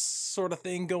coastal sort of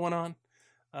thing going on,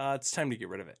 it's time to get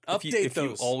rid of it. Update if you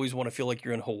those. always want to feel like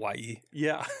you're in Hawaii,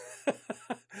 Yeah.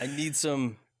 I need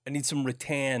some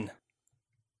rattan.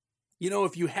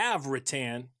 If you have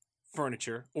rattan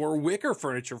furniture or wicker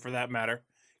furniture for that matter,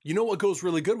 you know what goes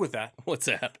really good with that? What's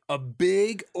that? A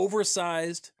big,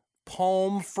 oversized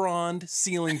palm frond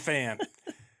ceiling fan.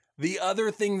 The other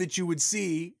thing that you would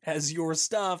see as your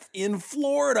stuff in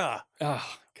Florida Oh,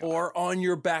 God. or on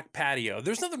your back patio.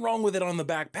 There's nothing wrong with it on the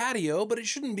back patio, but it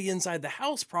shouldn't be inside the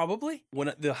house probably.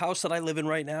 When the house that I live in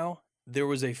right now, there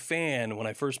was a fan when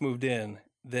I first moved in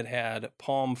that had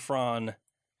palm frond.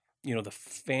 The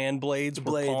fan blades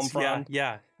were palm frond.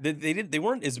 Yeah. They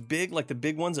weren't as big like the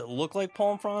big ones that look like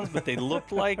palm fronds, but they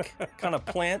looked like kind of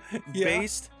plant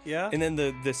based. Yeah. And then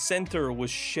the center was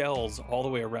shells all the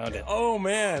way around it. Oh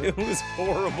man. It was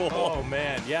horrible. Oh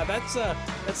man, yeah, that's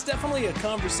definitely a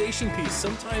conversation piece.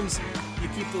 Sometimes you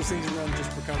keep those things around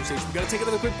just for conversation. We got to take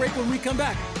another quick break. When we come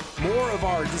back, more of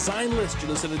our design list. You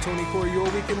listen to Tony Corey, Your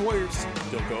Weekend Warriors.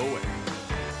 Don't go away.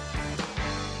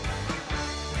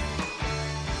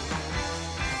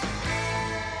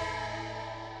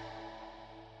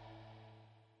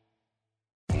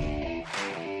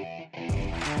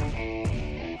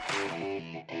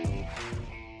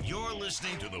 You're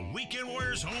listening to the Weekend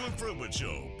Warriors Home Improvement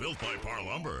Show, built by Par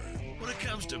Lumber. When it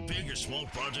comes to big or small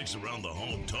projects around the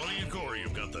home, Tony and Corey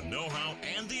have got the know-how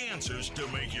and the answers to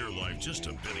make your life just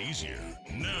a bit easier.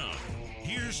 Now,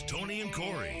 here's Tony and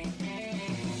Corey.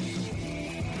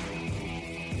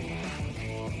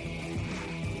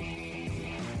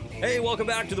 Hey, welcome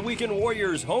back to the Weekend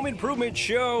Warriors Home Improvement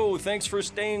Show. Thanks for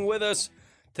staying with us.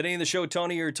 Today in the show,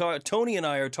 Tony and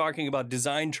I are talking about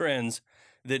design trends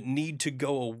that need to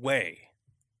go away,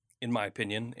 in my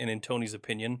opinion, and in Tony's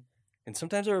opinion. And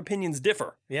sometimes our opinions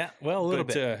differ. Yeah, well, a little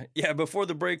bit. Before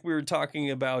the break, we were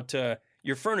talking about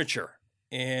your furniture,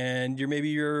 and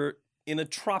you're in a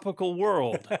tropical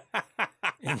world.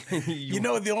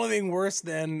 The only thing worse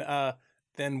than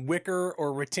wicker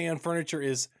or rattan furniture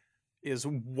is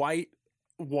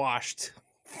whitewashed.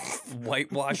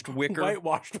 Whitewashed wicker.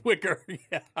 Whitewashed wicker.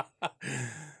 Yeah.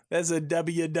 That's a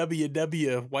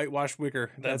WWW whitewashed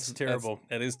wicker. That's terrible.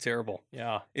 That is terrible.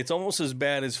 Yeah. It's almost as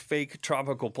bad as fake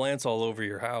tropical plants all over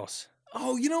your house.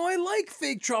 Oh, I like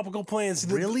fake tropical plants.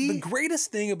 Really? The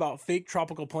greatest thing about fake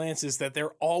tropical plants is that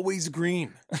they're always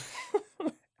green.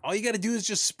 All you got to do is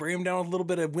just spray them down with a little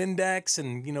bit of Windex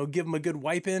and, give them a good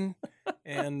wipe in.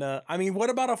 And, what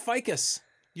about a ficus?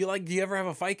 Do you ever have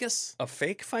a ficus? A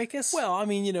fake ficus? Well,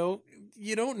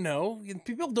 you don't know.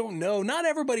 People don't know. Not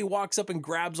everybody walks up and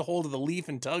grabs a hold of the leaf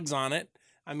and tugs on it.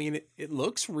 It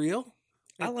looks real.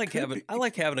 I like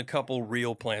having a couple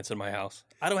real plants in my house.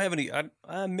 I don't have any.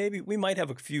 Maybe we might have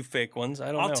a few fake ones. I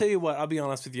don't know. I'll tell you what. I'll be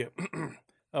honest with you.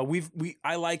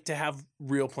 I like to have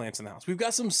real plants in the house. We've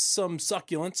got some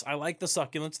succulents. I like the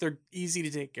succulents. They're easy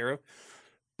to take care of.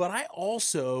 But I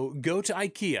also go to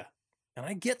IKEA and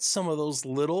I get some of those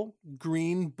little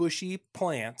green bushy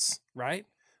plants, right?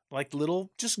 Like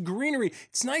little just greenery.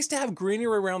 It's nice to have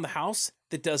greenery around the house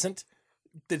that doesn't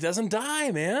doesn't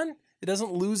die, man. It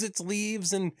doesn't lose its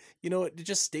leaves, and it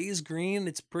just stays green.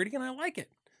 It's pretty, and I like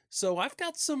it. So I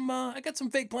got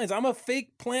some fake plants. I'm a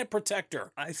fake plant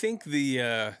protector. I think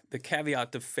the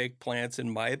caveat to fake plants, in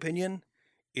my opinion,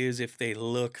 is if they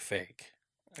look fake.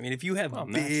 I mean, if you have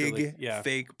big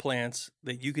fake plants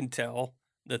that you can tell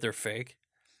that they're fake,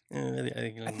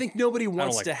 I think nobody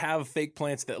wants to have fake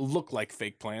plants that look like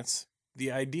fake plants.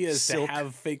 The idea is to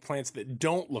have fake plants that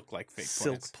don't look like fake plants.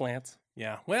 Silk plants.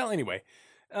 Yeah. Well, anyway,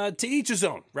 to each his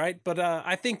own, right? But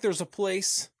I think there's a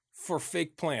place for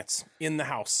fake plants in the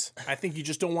house. I think you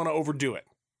just don't want to overdo it.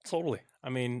 Totally. I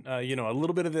mean, a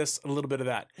little bit of this, a little bit of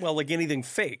that. Well, like anything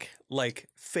fake, like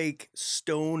fake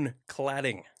stone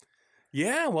cladding.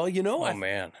 Yeah, well,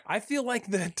 man. I feel like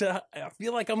that. I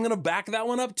feel like I'm going to back that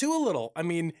one up too a little. I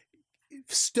mean,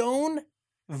 stone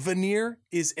veneer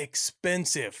is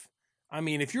expensive. I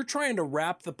mean, if you're trying to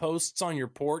wrap the posts on your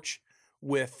porch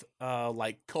with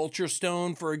like culture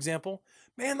stone, for example,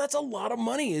 man, that's a lot of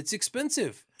money. It's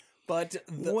expensive. But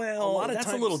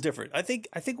that's a little different. I think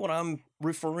what I'm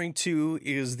referring to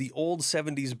is the old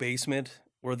 70s basement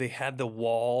where they had the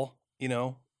wall,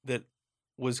 that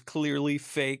was clearly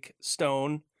fake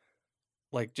stone,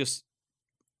 like just,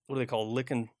 what do they call lick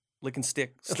and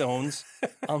stick stones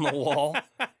on the wall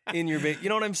in your basement. You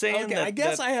know what I'm saying? Okay, I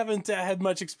guess I haven't had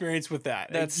much experience with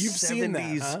that. You've 70s, seen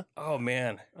that, huh? Oh,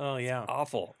 man. Oh, yeah.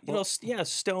 Awful.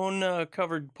 Stone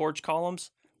covered porch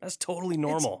columns. That's totally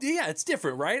normal. It's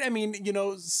different, right? I mean,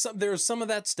 there's some of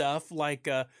that stuff like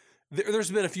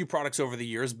there's been a few products over the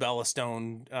years, Bella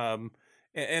Stone,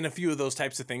 and a few of those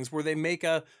types of things where they make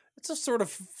it's a sort of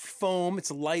foam.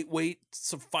 It's lightweight.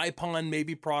 It's a Fipon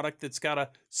maybe product that's got a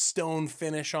stone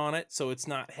finish on it, so it's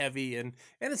not heavy and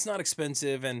it's not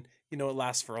expensive, and it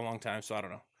lasts for a long time. So I don't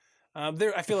know.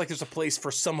 I feel like there's a place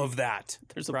for some of that.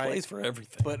 There's a place for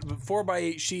everything. But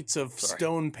 4x8 sheets of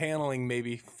stone paneling,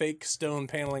 maybe fake stone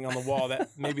paneling on the wall.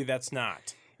 Maybe that's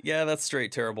not. Yeah, that's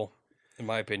straight terrible, in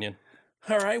my opinion.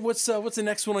 All right, what's the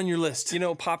next one on your list?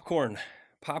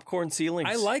 Popcorn ceilings.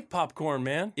 I like popcorn,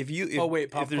 man. If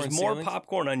there's more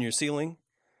popcorn on your ceiling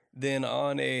than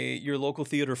on your local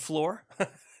theater floor,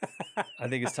 I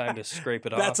think it's time to scrape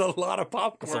it off. That's a lot of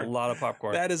popcorn. That's a lot of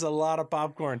popcorn. That is a lot of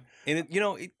popcorn. And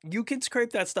you can scrape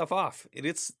that stuff off.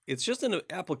 It's just an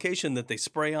application that they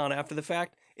spray on after the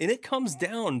fact, and it comes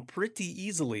down pretty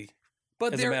easily.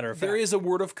 But as a matter of fact, there is a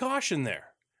word of caution there,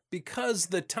 because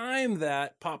the time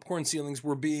that popcorn ceilings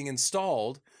were being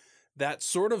installed, that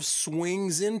sort of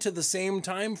swings into the same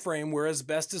time frame where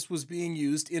asbestos was being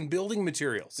used in building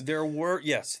materials.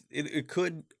 It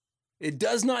could. It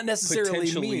does not necessarily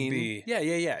potentially mean. Be. Yeah.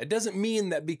 It doesn't mean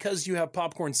that because you have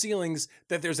popcorn ceilings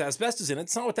that there's asbestos in it.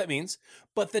 It's not what that means.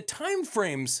 But the time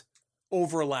frames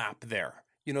overlap there.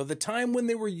 The time when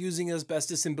they were using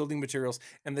asbestos in building materials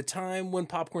and the time when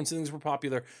popcorn ceilings were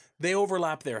popular, they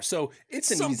overlap there. So it's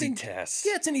an easy test.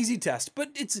 Yeah, it's an easy test, but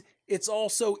it's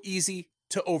also easy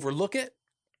to overlook it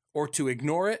or to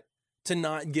ignore it, to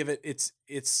not give it its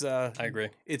I agree.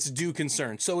 Its due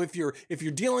concern. So if you're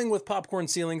dealing with popcorn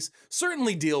ceilings,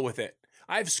 certainly deal with it.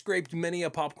 I've scraped many a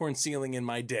popcorn ceiling in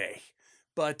my day.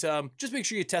 But just make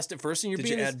sure you test it first, and Did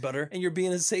you add butter? And you're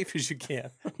being as safe as you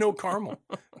can. No caramel.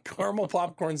 Caramel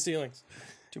popcorn ceilings.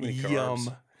 Too many carbs.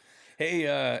 Yum. Hey,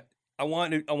 I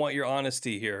want your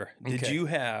honesty here. Did you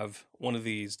have one of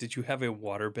these? Did you have a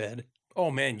waterbed? Oh,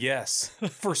 man, yes.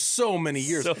 For so many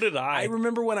years. So did I. I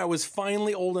remember when I was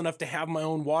finally old enough to have my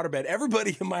own waterbed.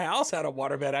 Everybody in my house had a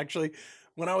waterbed, actually.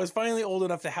 When I was finally old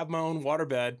enough to have my own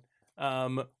waterbed,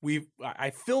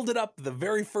 I filled it up the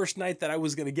very first night that I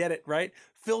was going to get it, right?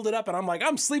 Filled it up, and I'm like,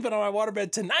 I'm sleeping on my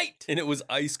waterbed tonight. And it was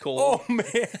ice cold. Oh,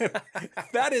 man.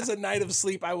 That is a night of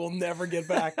sleep I will never get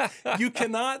back. You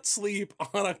cannot sleep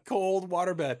on a cold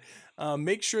waterbed.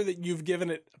 Make sure that you've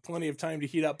given it plenty of time to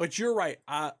heat up. But you're right.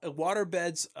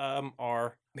 Waterbeds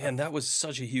are... Man, that was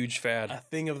such a huge fad. A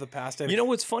thing of the past.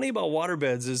 What's funny about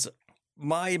waterbeds is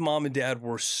my mom and dad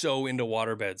were so into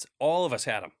waterbeds. All of us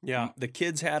had them. Yeah. The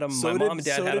kids had them. My mom and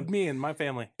dad had them. So did me and my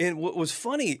family. And what was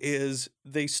funny is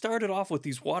they started off with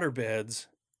these waterbeds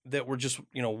that were just,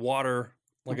 water,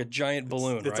 like a giant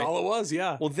balloon, That's right? all it was,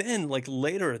 yeah. Well, then,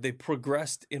 later, they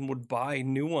progressed and would buy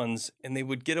new ones, and they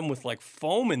would get them with,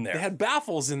 foam in there. They had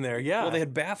baffles in there, yeah. Well, they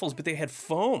had baffles, but they had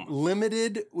foam.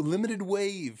 Limited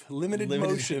wave, limited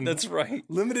motion. That's right.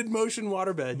 Limited motion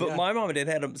waterbed, But my mom and dad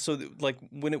had them, so,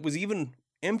 when it was even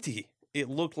empty, it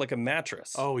looked like a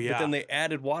mattress. Oh, yeah. But then they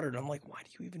added water, and I'm like, why do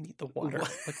you even need the water?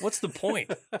 What's the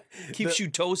point? Keeps you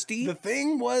toasty? The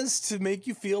thing was to make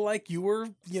you feel like you were,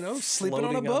 sleeping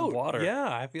on a boat. On water.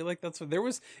 Yeah, I feel like that's what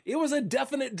it was a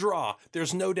definite draw.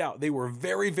 There's no doubt. They were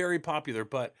very, very popular,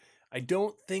 but I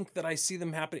don't think that I see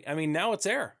them happening. I mean, now it's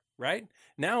air, right?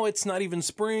 Now it's not even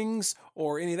springs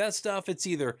or any of that stuff. It's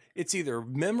either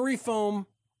memory foam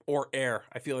or air.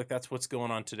 I feel like that's what's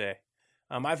going on today.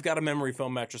 I've got a memory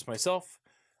foam mattress myself.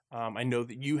 I know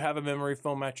that you have a memory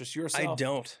foam mattress yourself. I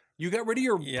don't. You got rid of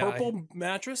your purple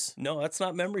mattress? No, that's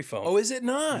not memory foam. Oh, is it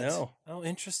not? No. Oh,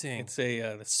 interesting. It's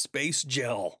a space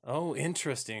gel. Oh,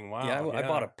 interesting. Wow. Yeah, I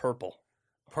bought a purple.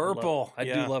 Purple. I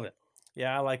do love it.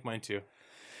 Yeah, I like mine too.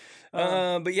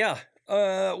 But yeah,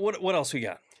 what else we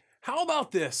got? How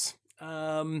about this?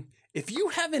 If you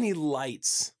have any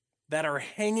lights that are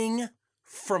hanging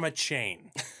from a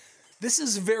chain, this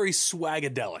is very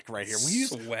swagadelic right here.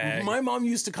 Swag. My mom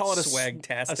used to call it a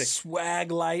swagtastic. A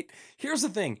swag light. Here's the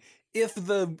thing: if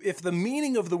the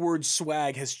meaning of the word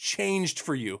swag has changed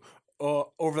for you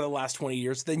over the last 20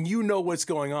 years, then you know what's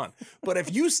going on. But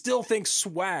if you still think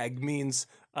swag means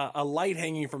a light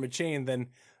hanging from a chain, then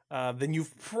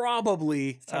you've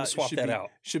probably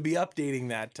should be updating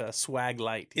that swag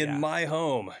light. In my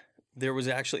home, there was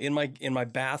actually in my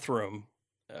bathroom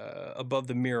above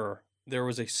the mirror, there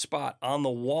was a spot on the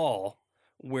wall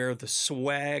where the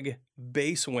swag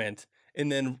base went,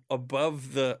 and then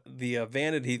above the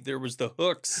vanity there was the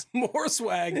hooks. More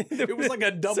swag. It was like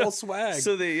a double swag.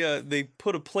 So they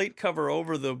put a plate cover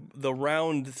over the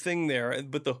round thing there,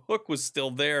 but the hook was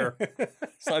still there.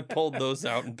 So I pulled those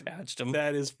out and patched them.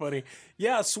 That is funny.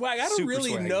 Yeah, swag. I don't Super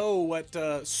really swaggy. know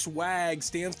what swag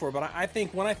stands for, but I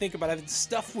think when I think about it, it's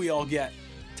stuff we all get.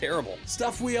 Terrible.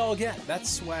 Stuff we all get. That's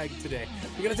swag today.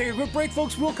 We're going to take a quick break,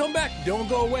 folks. We'll come back. Don't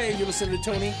go away. You're listening to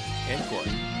Tony and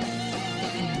Corey.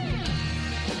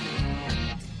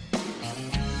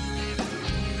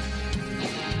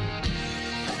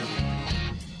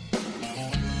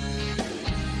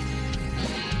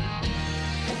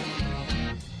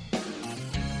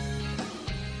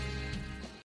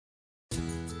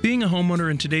 Being a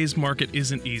homeowner in today's market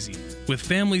isn't easy. With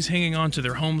families hanging on to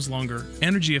their homes longer,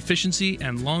 energy efficiency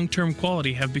and long-term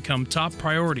quality have become top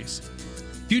priorities.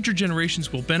 Future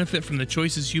generations will benefit from the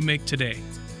choices you make today.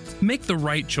 Make the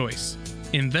right choice.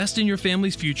 Invest in your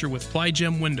family's future with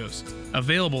Plygem windows,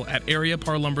 available at area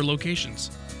Par Lumber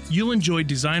locations. You'll enjoy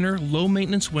designer,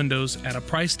 low-maintenance windows at a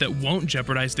price that won't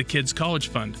jeopardize the kids' college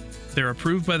fund. They're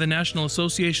approved by the National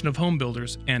Association of Home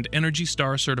Builders and Energy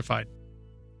Star certified.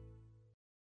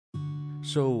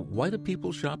 So why do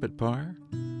people shop at Par?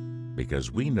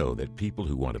 Because we know that people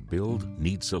who want to build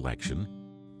need selection,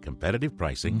 competitive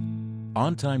pricing,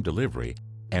 on-time delivery,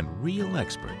 and real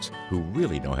experts who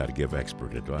really know how to give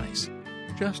expert advice.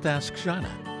 Just ask Shauna.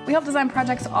 We help design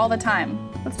projects all the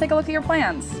time. Let's take a look at your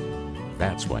plans.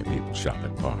 That's why people shop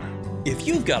at Par. If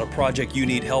you've got a project you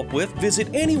need help with, visit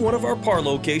any one of our Par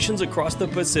locations across the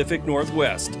Pacific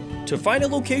Northwest. To find a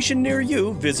location near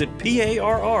you, visit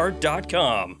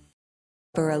PARR.com.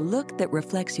 For a look that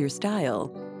reflects your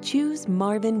style, choose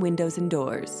Marvin Windows and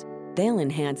Doors. They'll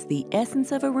enhance the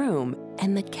essence of a room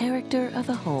and the character of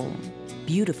a home.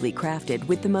 Beautifully crafted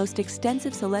with the most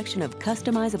extensive selection of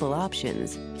customizable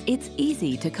options, it's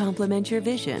easy to complement your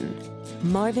vision.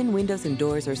 Marvin Windows and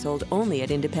Doors are sold only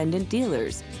at independent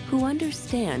dealers who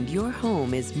understand your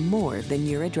home is more than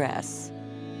your address.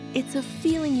 It's a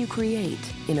feeling you create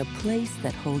in a place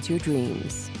that holds your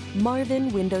dreams. Marvin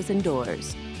Windows and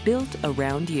Doors, built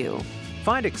around you.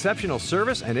 Find exceptional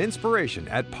service and inspiration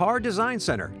at Par Design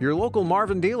Center, your local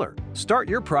Marvin dealer. Start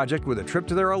your project with a trip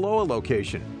to their Aloha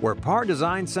location, where Par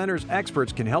Design Center's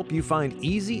experts can help you find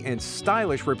easy and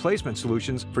stylish replacement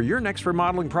solutions for your next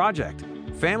remodeling project.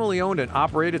 Family owned and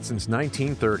operated since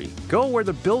 1930. Go where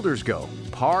the builders go.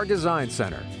 Par Design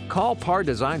Center. Call Par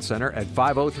Design Center at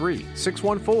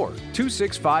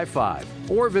 503-614-2655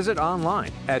 or visit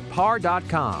online at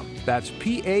par.com. That's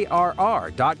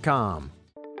PARR.com.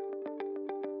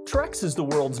 Trex is the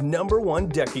world's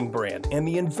 #1 decking brand and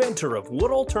the inventor of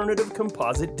wood alternative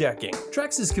composite decking.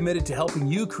 Trex is committed to helping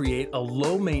you create a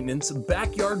low-maintenance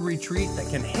backyard retreat that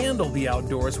can handle the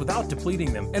outdoors without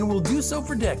depleting them, and will do so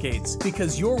for decades,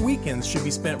 because your weekends should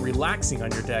be spent relaxing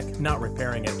on your deck, not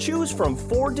repairing it. Choose from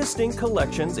 4 distinct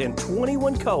collections and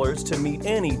 21 colors to meet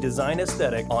any design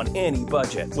aesthetic on any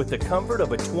budget, with the comfort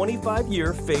of a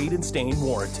 25-year fade and stain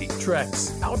warranty.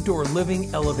 Trex, outdoor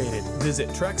living elevated. Visit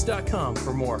Trex.com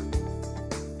for more.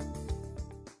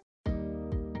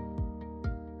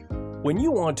 When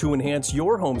you want to enhance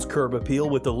your home's curb appeal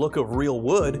with the look of real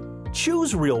wood,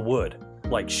 choose real wood,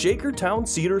 like Shakertown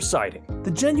Cedar Siding. The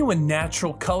genuine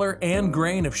natural color and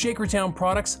grain of Shakertown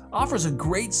products offers a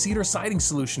great cedar siding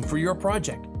solution for your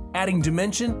project, adding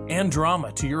dimension and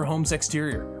drama to your home's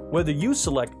exterior. Whether you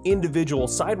select individual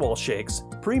sidewall shakes,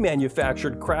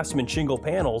 pre-manufactured Craftsman shingle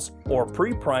panels, or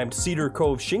pre-primed Cedar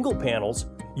Cove shingle panels,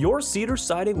 your cedar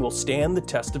siding will stand the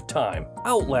test of time,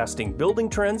 outlasting building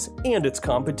trends and its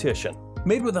competition.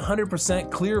 Made with 100%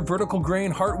 clear vertical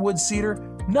grain heartwood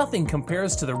cedar, nothing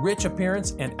compares to the rich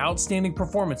appearance and outstanding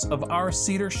performance of our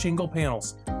cedar shingle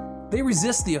panels. They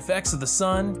resist the effects of the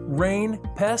sun, rain,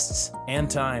 pests, and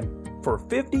time. For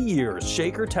 50 years,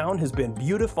 Shakertown has been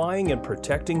beautifying and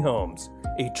protecting homes.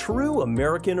 A true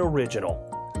American original.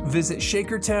 Visit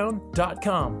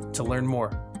shakertown.com to learn more.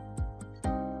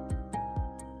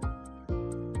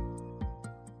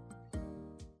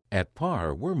 At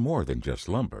PAR, we're more than just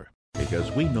lumber, because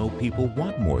we know people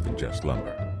want more than just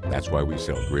lumber. That's why we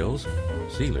sell grills,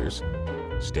 sealers,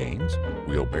 stains,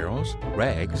 wheelbarrows,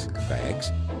 rags,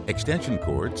 bags, extension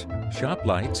cords, shop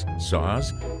lights,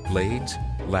 saws, blades,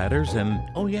 ladders, and,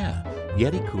 oh yeah,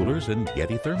 Yeti coolers and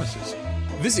Yeti thermoses.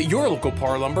 Visit your local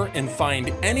PAR Lumber and find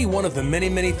any one of the many,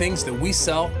 many things that we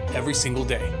sell every single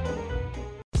day.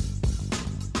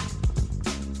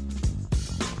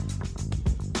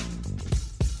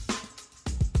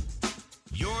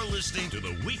 You're listening to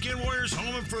the Weekend Warriors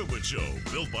Home Improvement Show,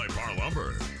 built by Par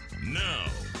Lumber. Now,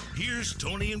 here's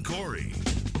Tony and Corey.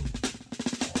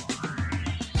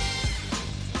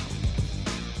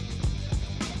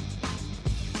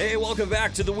 Hey, welcome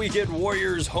back to the Weekend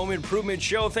Warriors Home Improvement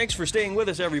Show. Thanks for staying with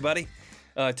us, everybody.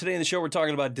 Today in the show, we're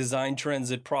talking about design trends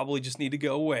that probably just need to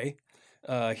go away.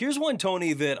 Here's one,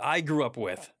 Tony, that I grew up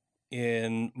with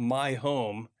in my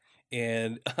home,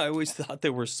 and I always thought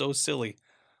they were so silly.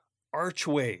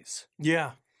 Archways.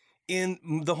 Yeah. In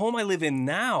the home I live in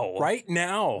now. Right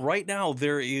now,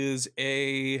 there is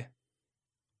a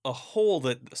hole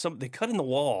that they cut in the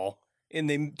wall, and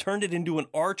they turned it into an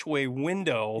archway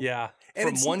window. Yeah.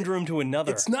 From one room to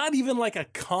another. It's not even like a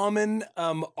common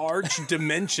arch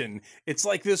dimension. It's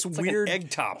like this weird like an egg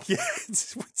top. Yeah,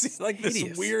 it's like hideous.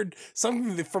 This weird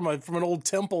something from an old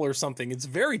temple or something. It's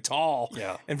very tall,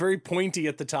 and very pointy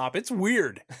at the top. It's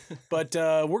weird, but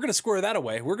we're gonna square that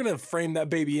away. We're gonna frame that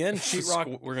baby in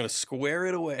sheetrock. We're gonna square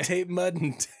it away, tape mud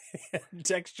and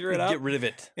texture it up, get rid of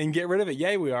it,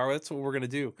 Yeah, we are. That's what we're gonna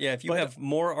do. Yeah, if you have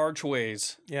more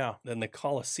archways, than the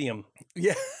Colosseum,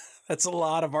 yeah. That's a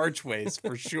lot of archways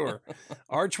for sure.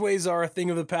 Archways are a thing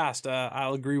of the past.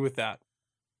 I'll agree with that.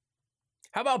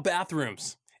 How about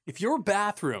bathrooms? If your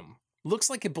bathroom looks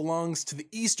like it belongs to the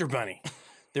Easter Bunny,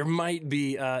 there might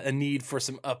be a need for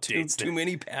some updates. Too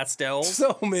many pastels.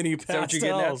 So many pastels. Is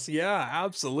that what you're getting at? Yeah,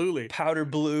 absolutely. Powder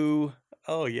blue.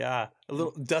 Oh, yeah. A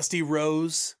little dusty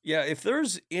rose. Yeah, if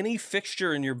there's any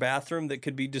fixture in your bathroom that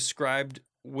could be described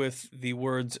with the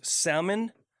words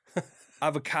salmon,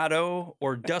 avocado,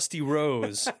 or dusty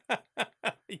rose,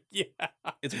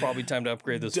 it's probably time to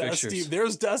upgrade those fixtures.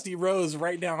 There's dusty rose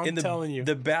right now, I'm telling you.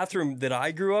 The bathroom that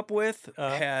I grew up with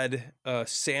had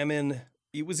salmon.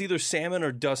 It was either salmon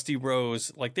or dusty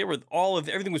rose. Like they were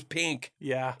everything was pink.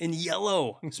 Yeah. And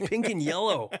yellow. It was pink and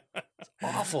yellow. It's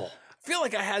awful. I feel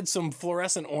like I had some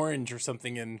fluorescent orange or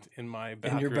something in my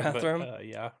bathroom. In your bathroom? But,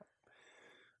 yeah.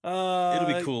 It'll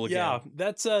be cool again. Yeah,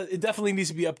 that's it definitely needs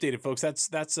to be updated, folks. That's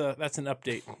an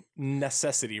update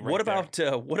necessity right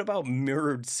What about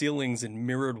mirrored ceilings and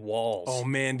mirrored walls? Oh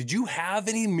man, did you have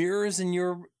any mirrors in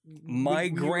your My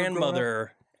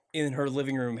grandmother in her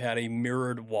living room had a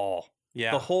mirrored wall.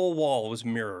 Yeah. The whole wall was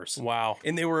mirrors. Wow.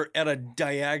 And they were at a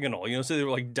diagonal, so they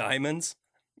were like diamonds,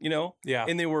 Yeah.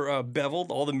 And they were beveled.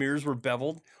 All the mirrors were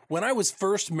beveled. When I was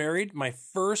first married, my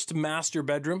first master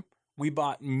bedroom, we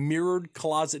bought mirrored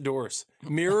closet doors,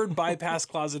 mirrored bypass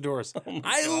closet doors.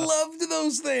 I loved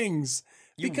those things.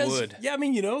 You would. Yeah, I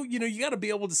mean, you got to be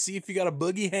able to see if you got a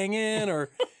boogie hanging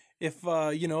or if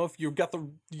you've got the,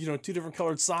 two different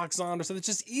colored socks on or something. It's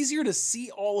just easier to see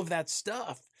all of that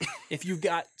stuff if you've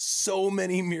got so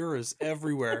many mirrors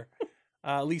everywhere.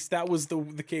 At least that was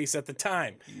the case at the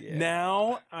time. Yeah.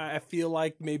 Now, I feel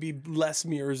like maybe less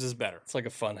mirrors is better. It's like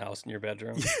a fun house in your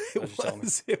bedroom. It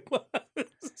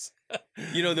was.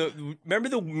 Remember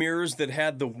the mirrors that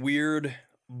had the weird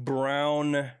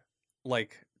brown,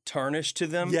 like, tarnish to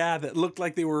them? Yeah, that looked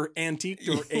like they were antiqued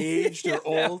or aged or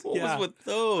old. What was with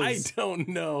those? I don't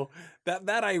know.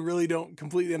 That I really don't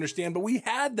completely understand, but we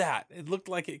had that. It looked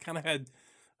like it kind of had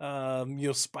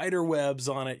spider webs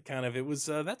on it, kind of. It was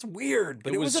that's weird,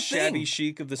 but it was a shabby thing.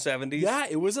 chic of the 70s. Yeah,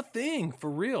 it was a thing for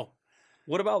real.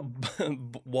 What about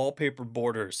wallpaper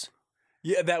borders?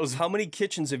 Yeah, that was How many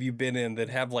kitchens have you been in that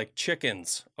have like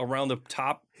chickens around the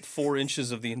top 4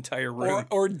 inches of the entire room?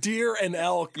 or deer and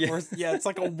elk. Yeah. It's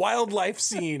like a wildlife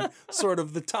scene, sort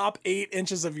of the top 8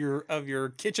 inches of your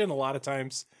kitchen a lot of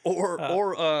times. Or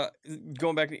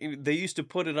going back, they used to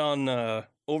put it on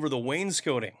over the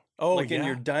wainscoting. Oh, like in yeah.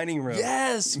 your dining room.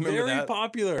 Yes, Remember very that?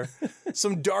 popular.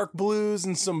 Some dark blues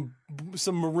and some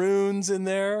maroons in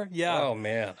there. Yeah. Oh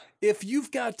man, If you've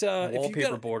got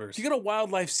wallpaper borders. if you got a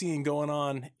wildlife scene going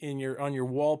on on your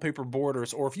wallpaper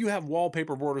borders, or if you have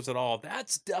wallpaper borders at all,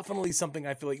 that's definitely something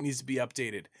I feel like needs to be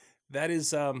updated. That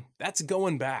is that's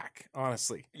going back,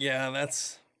 honestly. Yeah,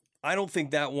 I don't think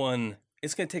that one.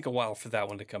 It's going to take a while for that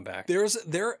one to come back.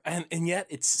 And yet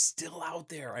it's still out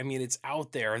there. I mean, it's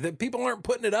out there. The people aren't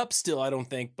putting it up still, I don't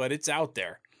think, but it's out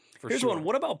there. Here's one.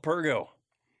 What about Pergo?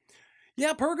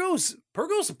 Yeah, Pergo's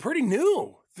a pretty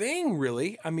new thing,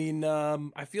 really. I mean,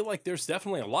 I feel like there's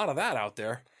definitely a lot of that out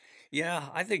there. Yeah,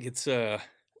 I think it's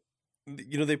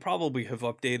they probably have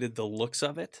updated the looks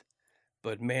of it,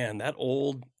 but man, that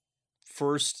old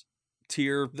first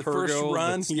tier The Pergo, first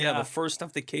run, the first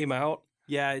stuff that came out.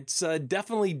 Yeah, it's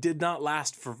definitely did not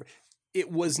last it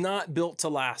was not built to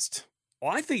last.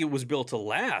 Well, I think it was built to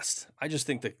last. I just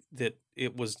think that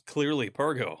it was clearly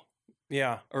Pergo,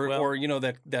 Yeah. or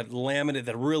that laminate,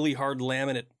 that really hard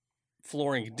laminate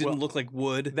flooring. It didn't look like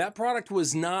wood. That product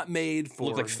was not made It for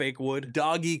looked like fake wood.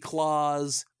 doggy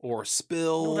claws or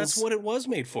spills. No, that's what it was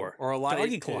made for. Or a lot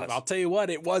doggy of claws. I'll tell you what,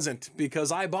 it wasn't,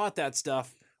 because I bought that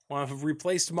stuff when I've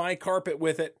replaced my carpet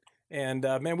with it, and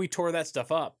man, we tore that stuff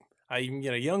up. I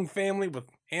a young family with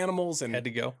animals and Had to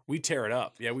go. we tear it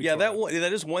up. Yeah,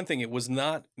 That is one thing. It was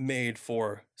not made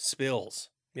for spills.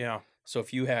 Yeah. So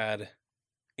if you had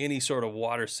any sort of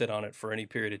water sit on it for any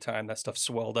period of time, that stuff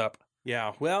swelled up.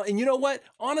 Yeah. Well, and you know what?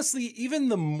 Honestly, even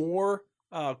the more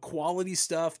quality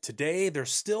stuff today,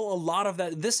 there's still a lot of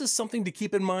that. This is something to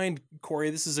keep in mind,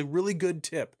 Corey. This is a really good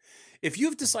tip. If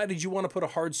you've decided you want to put a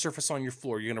hard surface on your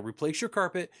floor, you're going to replace your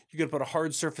carpet, you're going to put a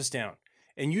hard surface down,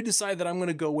 and you decide that I'm going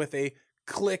to go with a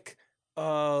click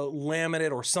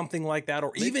laminate or something like that,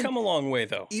 or They've come a long way,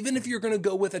 though. even if you're going to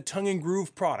go with a tongue and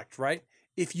groove product, right?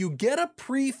 If you get a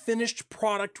pre-finished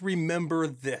product, remember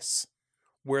this: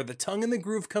 where the tongue and the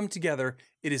groove come together,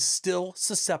 it is still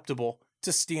susceptible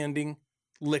to standing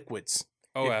liquids.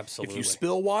 Oh, If absolutely. you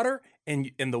spill water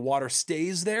and the water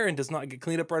stays there and does not get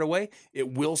cleaned up right away,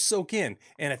 it will soak in.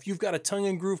 And if you've got a tongue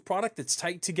and groove product that's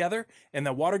tight together and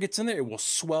that water gets in there, it will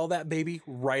swell that baby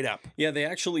right up. Yeah, they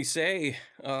actually say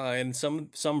in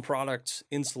some products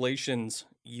installations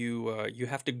you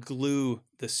have to glue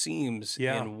the seams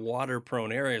Yeah. in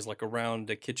water-prone areas, like around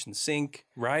a kitchen sink.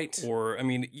 Right. Or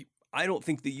I don't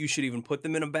think that you should even put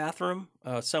them in a bathroom.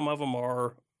 Some of them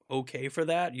are okay for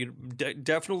that. You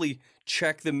definitely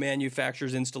check the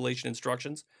manufacturer's installation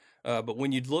instructions. But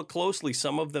when you look closely,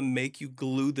 some of them make you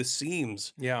glue the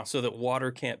seams Yeah. so that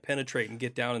water can't penetrate and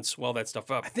get down and swell that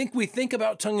stuff up. I think we think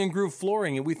about tongue and groove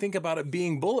flooring and we think about it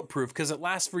being bulletproof because it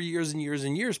lasts for years and years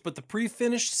and years. But the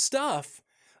pre-finished stuff,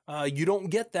 you don't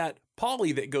get that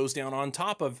poly that goes down on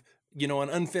top of an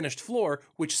unfinished floor,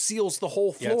 which seals the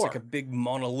whole floor. Yeah, it's like a big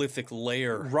monolithic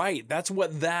layer. Right, that's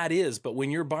what that is. But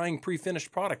when you're buying pre-finished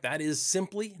product, that is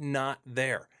simply not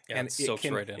there. Yeah, and it soaks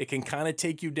right in. It can kind of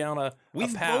take you down a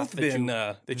We've path both been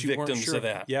that you weren't victims sure of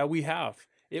that. Yeah, we have.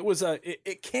 It was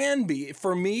it can be,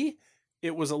 for me,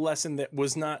 it was a lesson that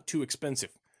was not too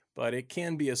expensive, but it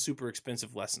can be a super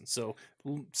expensive lesson. So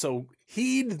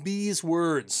heed these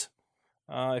words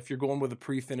if you're going with a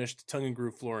pre-finished tongue and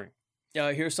groove flooring.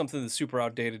 Here's something that's super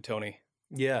outdated, Tony.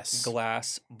 Yes.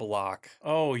 Glass block.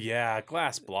 Oh yeah,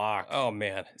 glass block. Oh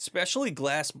man, especially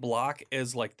glass block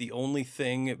is like the only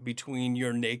thing between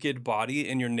your naked body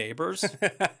and your neighbors.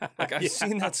 Like I've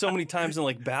seen that so many times in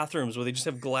like bathrooms where they just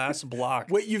have glass block.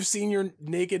 Wait, you've seen your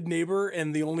naked neighbor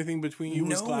and the only thing between you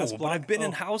was glass block? But I've been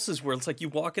in houses where it's like you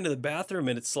walk into the bathroom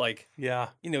and it's like, yeah,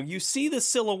 you see the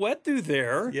silhouette through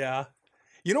there. Yeah.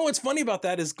 You know what's funny about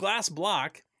that is glass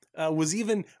block was,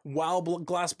 even while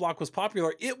glass block was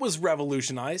popular, it was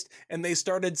revolutionized, and they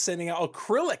started sending out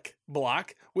acrylic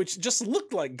block, which just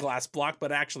looked like glass block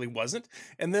but actually wasn't.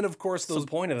 And then of course What's the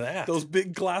point of that? those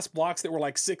big glass blocks that were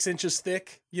like 6 inches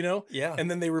thick, Yeah. And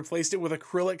then they replaced it with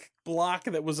acrylic block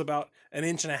that was about 1.5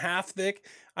 inches thick.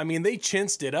 I mean, they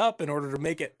chinsed it up in order to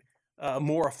make it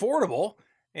more affordable.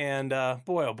 And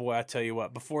boy, oh boy, I tell you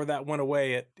what, before that went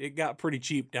away, it got pretty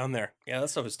cheap down there. Yeah, that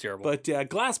stuff is terrible. But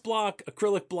glass block,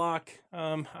 acrylic block,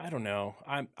 I don't know.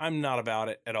 I'm not about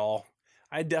it at all.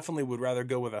 I definitely would rather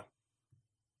go with a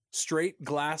straight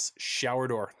glass shower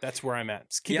door. That's where I'm at.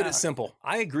 Just keep it simple.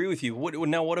 I agree with you.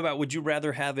 What about, would you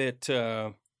rather have it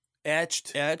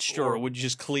etched, or would you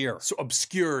just clear? so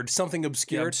obscured, something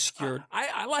obscured. Yeah, obscured.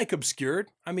 I like obscured.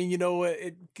 I mean,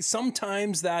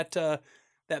 sometimes that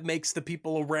makes the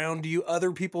people around you,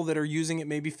 other people that are using it,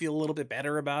 maybe feel a little bit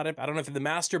better about it. I don't know if the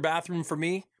master bathroom for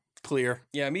me, clear.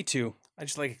 Yeah, me too. I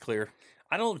just like it clear.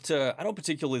 I don't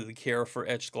particularly care for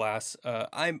etched glass.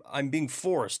 I'm being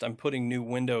forced. I'm putting new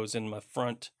windows in my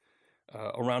front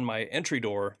around my entry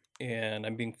door, and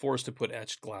I'm being forced to put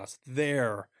etched glass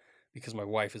there because my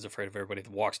wife is afraid of everybody that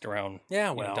walks around.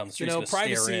 Yeah, down the street. Stare in.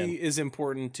 Privacy is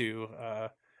important too.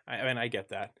 I mean, I get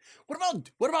that.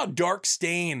 What about dark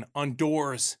stain on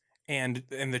doors and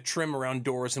the trim around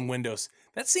doors and windows?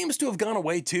 That seems to have gone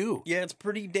away too. Yeah, it's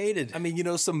pretty dated. I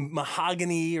mean, some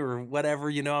mahogany or whatever.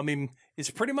 I mean, it's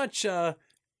pretty much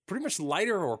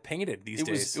lighter or painted these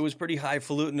days. It was pretty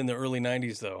highfalutin in the early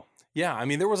 '90s, though. Yeah, I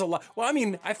mean, there was a lot. Well, I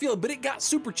mean, but it got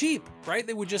super cheap, right?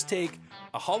 They would just take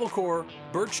a hollow core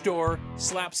birch door,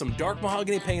 slap some dark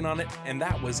mahogany paint on it, and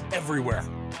that was everywhere.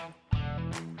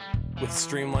 With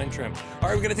streamlined trim. All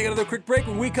right, we're going to take another quick break.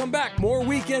 When we come back, more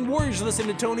Weekend Warriors. Listen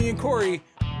to Tony and Corey.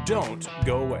 Don't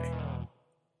go away.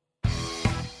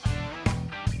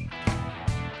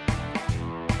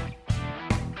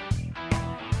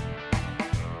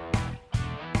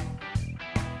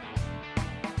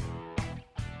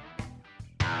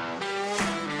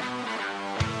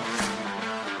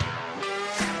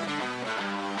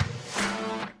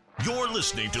 You're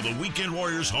listening to the Weekend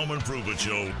Warriors Home Improvement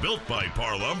Show, built by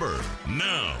Par Lumber.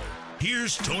 Now,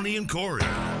 here's Tony and Corey.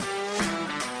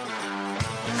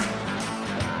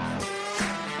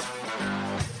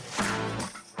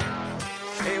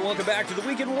 Hey, welcome back to the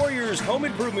Weekend Warriors Home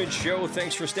Improvement Show.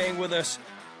 Thanks for staying with us.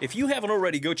 If you haven't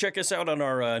already, go check us out on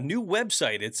our new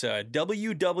website. It's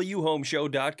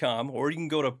www.homeshow.com, or you can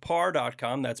go to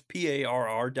par.com. That's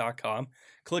PARR.com.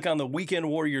 Click on the Weekend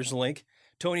Warriors link.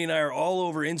 Tony and I are all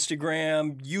over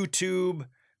Instagram, YouTube,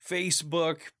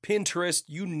 Facebook, Pinterest,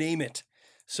 you name it.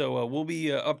 So we'll be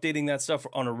updating that stuff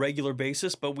on a regular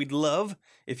basis, but we'd love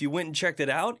if you went and checked it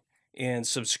out and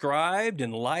subscribed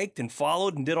and liked and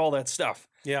followed and did all that stuff.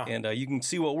 Yeah. And you can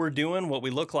see what we're doing, what we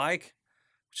look like,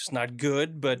 which is not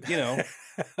good, but,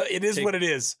 it is what it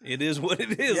is. It is what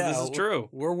it is. Yeah, this is true.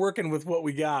 We're working with what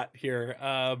we got here.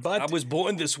 But I was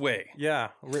born this way. Yeah,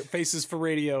 faces for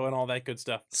radio and all that good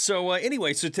stuff. So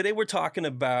anyway, today we're talking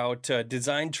about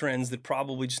design trends that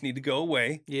probably just need to go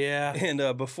away. Yeah.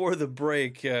 And before the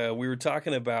break, we were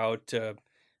talking about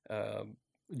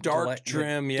dark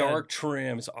trim. Yeah. Dark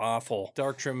trim is awful.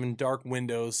 Dark trim and dark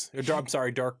windows. Dark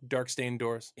stained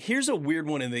doors. Here's a weird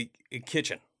one in the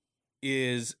kitchen.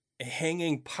 Is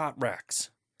hanging pot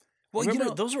racks. Well,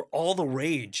 remember, those are all the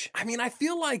rage. I mean, I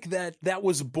feel like that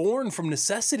was born from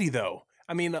necessity, though.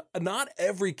 I mean, not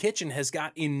every kitchen has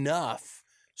got enough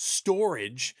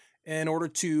storage in order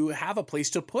to have a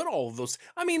place to put all of those.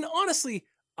 I mean, honestly,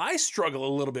 I struggle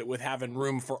a little bit with having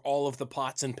room for all of the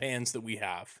pots and pans that we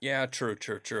have. Yeah, true.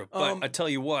 But I tell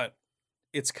you what,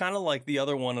 it's kind of like the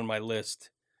other one on my list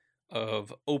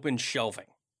of open shelving.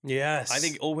 Yes. I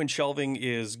think open shelving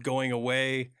is going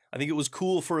away. I think it was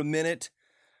cool for a minute.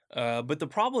 But the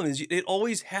problem is it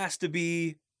always has to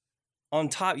be on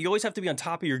top. You always have to be on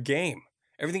top of your game.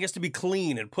 Everything has to be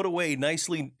clean and put away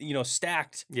nicely,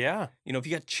 stacked. Yeah. If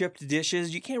you got chipped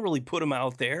dishes, you can't really put them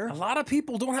out there. A lot of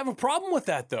people don't have a problem with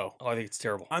that, though. Oh, I think it's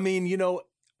terrible. I mean,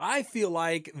 I feel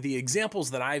like the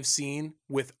examples that I've seen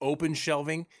with open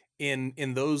shelving in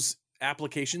those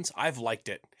applications, I've liked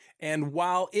it. And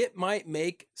while it might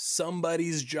make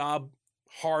somebody's job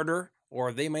harder,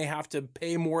 or they may have to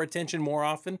pay more attention more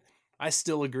often, I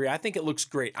still agree. I think it looks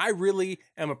great. I really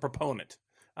am a proponent.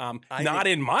 Not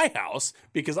in my house,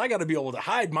 because I got to be able to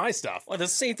hide my stuff. Well,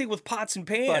 that's the same thing with pots and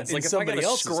pans. Like if I got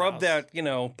to scrub house, that,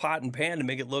 pot and pan to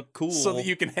make it look cool, so that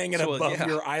you can hang it above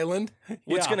your island.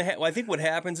 What's gonna? I think what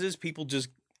happens is people just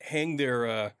hang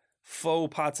their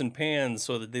faux pots and pans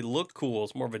so that they look cool.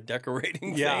 It's more of a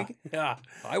decorating thing. Yeah.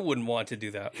 I wouldn't want to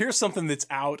do that. Here's something that's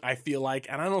out, I feel like,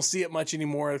 and I don't see it much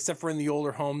anymore, except for in the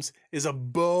older homes, is a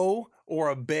bow or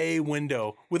a bay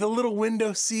window with a little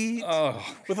window seat,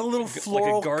 with a little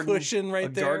floral like a garden, cushion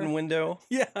right there. A garden window?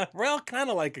 Yeah, well, kind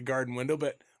of like a garden window,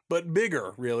 but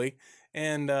bigger, really.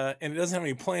 And it doesn't have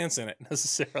any plants in it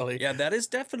necessarily. Yeah, that is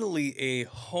definitely a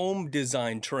home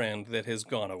design trend that has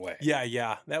gone away.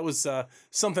 Yeah. That was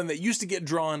something that used to get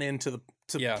drawn into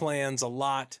plans a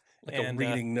lot. Like a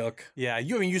reading nook. Yeah,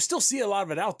 you still see a lot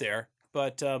of it out there,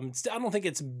 but I don't think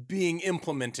it's being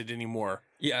implemented anymore.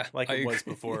 Yeah, like it was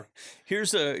before.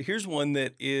 Here's one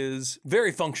that is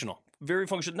very functional. very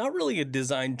functional. Not really a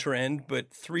design trend,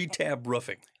 but 3-tab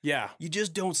roofing. Yeah. You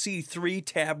just don't see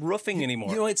 3-tab roofing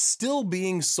anymore. You know, it's still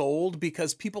being sold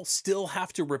because people still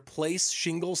have to replace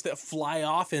shingles that fly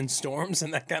off in storms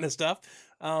and that kind of stuff.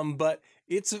 But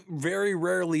it's very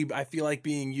rarely, I feel like,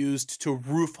 being used to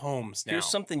roof homes now. Here's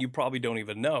something you probably don't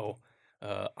even know.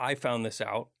 I found this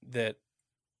out, that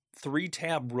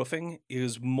 3-tab roofing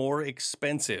is more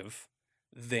expensive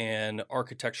than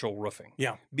architectural roofing.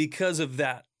 Yeah. Because of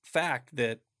that fact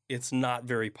that it's not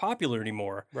very popular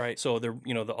anymore. Right. So they're,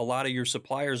 a lot of your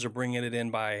suppliers are bringing it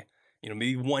in by,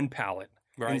 maybe 1 pallet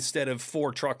instead of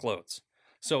 4 truckloads.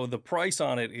 So the price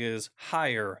on it is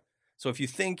higher. So if you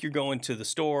think you're going to the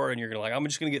store and you're like, I'm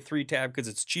just going to get 3-tab because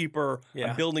it's cheaper,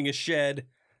 I'm building a shed,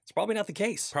 it's probably not the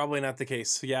case. Probably not the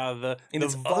case. Yeah, the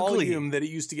it's volume ugly. that it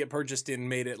used to get purchased in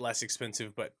made it less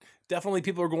expensive, but definitely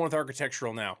people are going with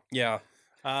architectural now. Yeah.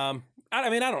 I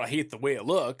mean, I don't hate the way it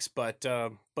looks, but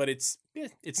it's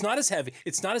not as heavy.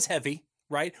 It's not as heavy,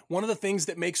 right? One of the things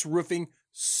that makes roofing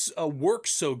work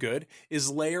so good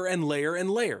is layer and layer and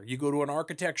layer. You go to an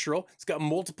architectural, it's got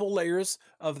multiple layers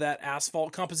of that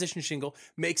asphalt composition shingle,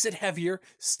 makes it heavier,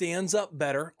 stands up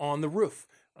better on the roof.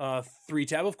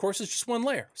 3-tab, of course, is just 1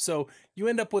 layer. So you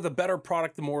end up with a better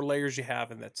product the more layers you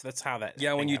have, and that's how that.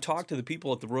 Yeah, when you happens. talk to the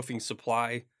people at the roofing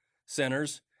supply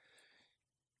centers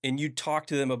and you talk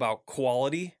to them about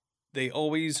quality, they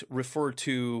always refer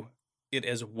to it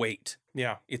as weight.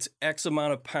 Yeah. It's X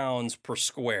amount of pounds per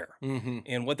square. Mm-hmm.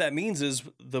 And what that means is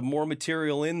the more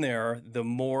material in there, the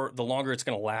longer it's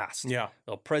going to last. Yeah.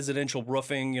 The presidential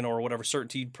roofing, or whatever,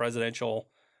 Certainty presidential,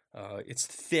 it's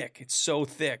thick. It's so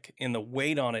thick, and the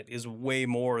weight on it is way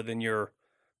more than your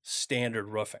standard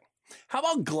roofing. How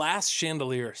about glass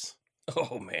chandeliers?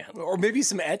 Oh, man. Or maybe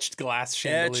some etched glass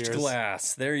chandeliers. Etched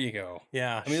glass. There you go.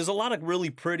 Yeah. I mean, there's a lot of really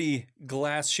pretty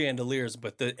glass chandeliers,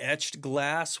 but the etched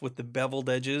glass with the beveled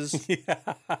edges.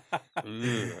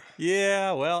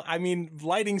 Yeah, well, I mean,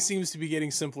 lighting seems to be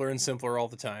getting simpler and simpler all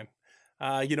the time.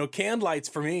 Canned lights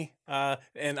for me,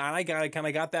 and I kind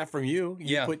of got that from you.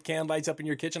 You put canned lights up in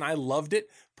your kitchen. I loved it.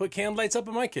 Put canned lights up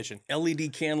in my kitchen.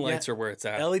 LED can lights are where it's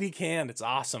at. LED canned. It's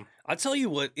awesome. I'll tell you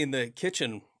what, in the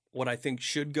kitchen, what I think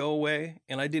should go away,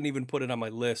 and I didn't even put it on my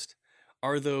list,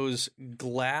 are those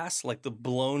glass, like the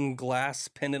blown glass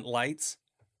pendant lights.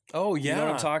 Oh, yeah. You know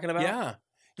what I'm talking about? Yeah.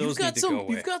 Those need to go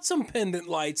away. You've got some pendant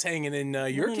lights hanging in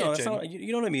your kitchen. No, that's not,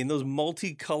 you know what I mean? Those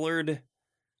multicolored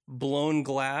blown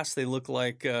glass, they look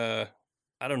like, I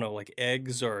don't know, like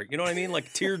eggs, or, you know what I mean?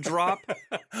 Like teardrop,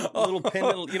 little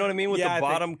pendant, you know what I mean? With the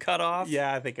bottom cut off.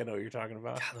 Yeah, I think I know what you're talking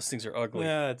about. God, those things are ugly.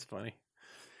 Yeah, that's funny.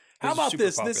 How about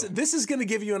this? This is going to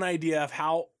give you an idea of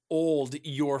how old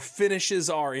your finishes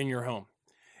are in your home.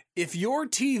 If your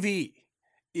TV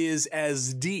is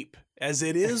as deep as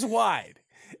it is wide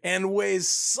and weighs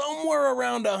somewhere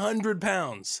around 100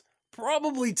 pounds,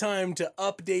 probably time to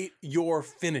update your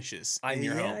finishes in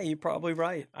your home. Yeah, you're probably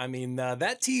right. I mean,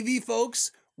 that TV,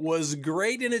 folks, was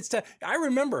great in its time. I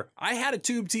remember I had a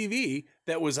tube TV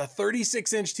that was a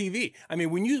 36-inch TV. I mean,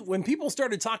 when people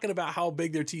started talking about how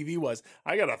big their TV was,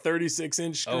 I got a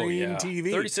 36-inch screen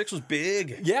TV. 36 was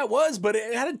big. Yeah, it was, but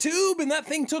it had a tube, and that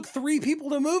thing took 3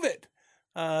 people to move it.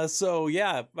 So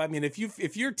yeah, I mean, if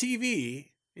your TV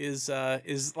is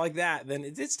like that, then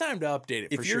it's time to update it.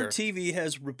 If your TV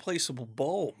has replaceable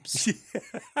bulbs.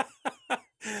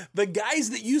 The guys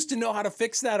that used to know how to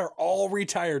fix that are all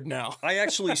retired now. I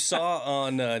actually saw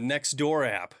on Nextdoor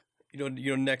app, you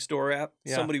know Nextdoor app?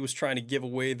 Yeah. Somebody was trying to give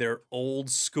away their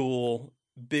old school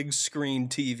big screen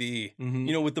TV,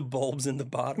 with the bulbs in the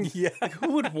bottom. Yeah. Like,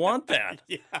 who would want that?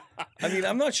 Yeah. I mean,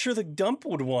 I'm not sure the dump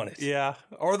would want it. Yeah.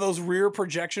 Or those rear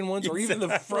projection ones, or even the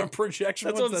front projection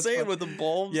That's ones. what I'm saying, with the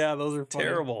bulbs. Yeah, those are funny.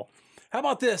 Terrible. How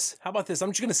about this? I'm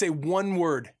just going to say one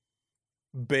word.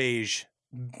 Beige.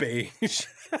 Beige.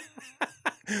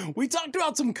 We talked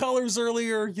about some colors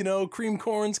earlier, cream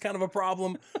corn's kind of a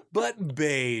problem, but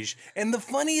beige. And the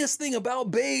funniest thing about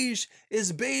beige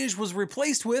is beige was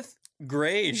replaced with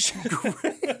Grayish.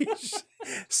 grayish.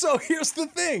 So here's the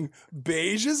thing.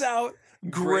 Beige is out,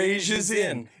 grayish is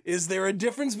in. Is there a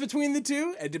difference between the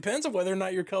two? It depends on whether or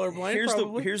not you're colorblind.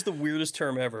 Here's the weirdest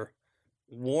term ever.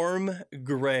 Warm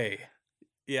gray.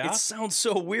 Yeah. It sounds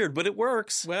so weird, but it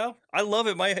works. Well, I love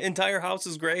it. My entire house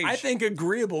is grayish. I think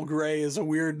agreeable gray is a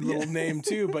weird little name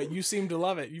too, but you seem to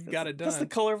love it. You've got it done. That's the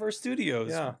color of our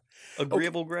studios. Yeah.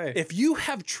 Agreeable gray. If you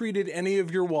have treated any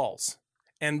of your walls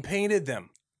and painted them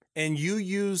and you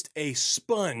used a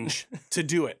sponge to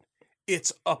do it,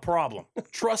 it's a problem.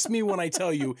 Trust me when I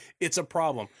tell you it's a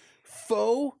problem.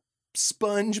 Faux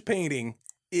sponge painting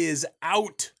is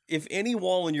out if any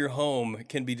wall in your home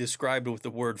can be described with the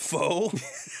word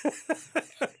faux,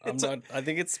 I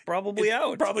think it's probably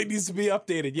out. Probably needs to be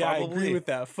updated. Yeah, Probably. I agree with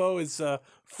that. Faux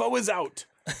is out.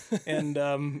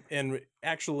 and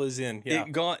actual is in. Yeah.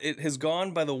 It has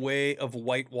gone by the way of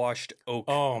whitewashed oak.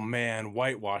 Oh man,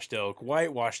 whitewashed oak.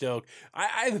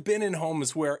 I've been in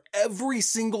homes where every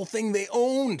single thing they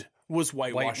owned was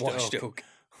whitewashed oak.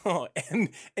 Oh, and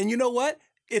you know what?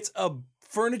 It's a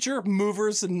furniture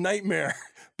mover's nightmare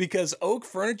because oak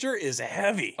furniture is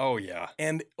heavy. Oh yeah.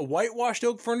 And whitewashed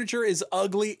oak furniture is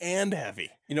ugly and heavy.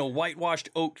 Whitewashed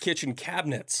oak kitchen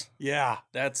cabinets. Yeah.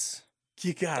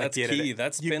 You gotta That's get key. it.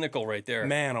 That's pinnacle right there.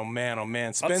 Man, oh man, oh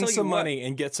man. Spend some money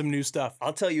and get some new stuff.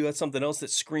 I'll tell you, that's something else that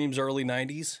screams early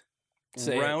 90s.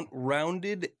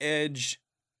 Rounded edge.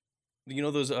 You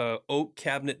know those oak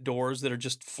cabinet doors that are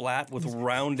just flat with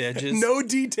round edges? No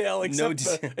detail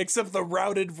except the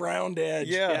routed round edge.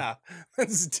 Yeah.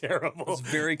 That's terrible. It's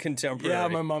very contemporary. Yeah,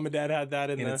 my mom and dad had that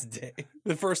in its day.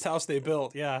 The first house they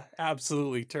built. Yeah,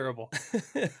 absolutely terrible.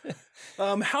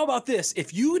 How about this?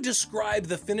 If you describe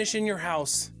the finish in your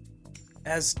house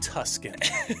as Tuscan.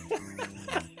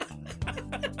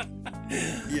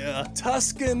 Yeah.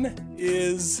 Tuscan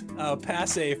is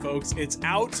passe, folks. It's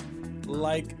out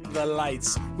like the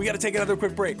lights. We got to take another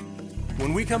quick break.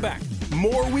 When we come back,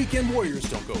 more Weekend Warriors.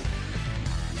 Don't go.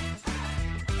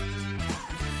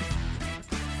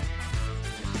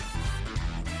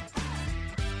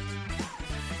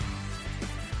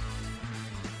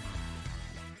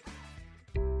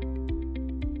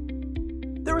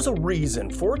 There's a reason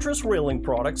Fortress Railing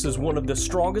Products is one of the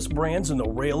strongest brands in the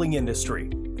railing industry.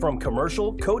 From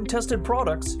commercial, code-tested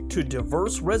products to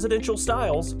diverse residential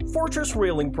styles, Fortress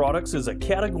Railing Products is a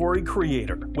category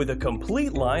creator with a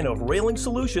complete line of railing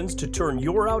solutions to turn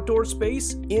your outdoor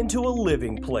space into a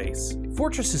living place.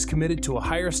 Fortress is committed to a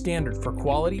higher standard for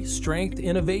quality, strength,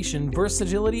 innovation,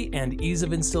 versatility, and ease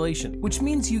of installation, which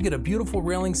means you get a beautiful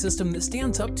railing system that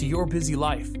stands up to your busy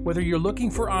life. Whether you're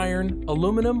looking for iron,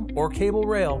 aluminum, or cable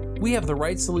rail, we have the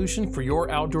right solution for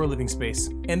your outdoor living space.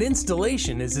 And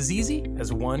installation is as easy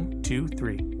as 1, 2,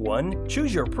 3. 1.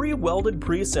 Choose your pre-welded,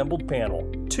 pre-assembled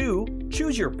panel. 2.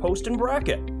 Choose your post and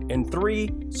bracket. And 3.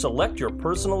 Select your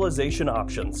personalization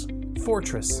options.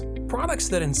 Fortress. Products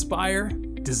that inspire,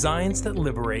 designs that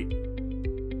liberate.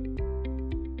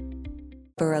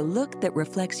 For a look that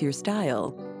reflects your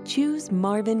style, choose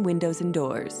Marvin Windows and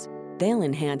Doors. They'll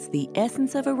enhance the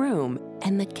essence of a room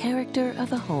and the character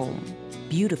of a home.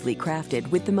 Beautifully crafted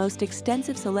with the most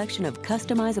extensive selection of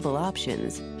customizable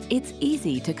options, it's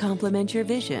easy to complement your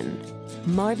vision.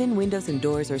 Marvin Windows and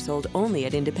Doors are sold only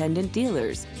at independent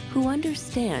dealers who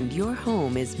understand your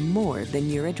home is more than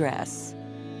your address.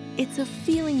 It's a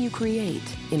feeling you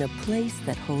create in a place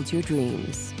that holds your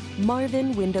dreams.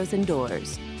 Marvin Windows and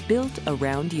Doors, built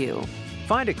around you.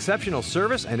 Find exceptional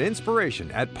service and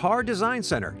inspiration at Par Design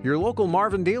Center, your local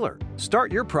Marvin dealer.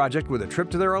 Start your project with a trip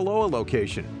to their Aloha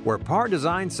location, where Par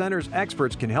Design Center's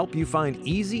experts can help you find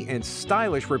easy and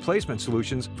stylish replacement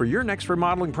solutions for your next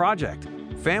remodeling project.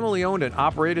 Family owned and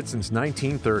operated since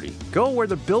 1930. Go where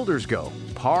the builders go.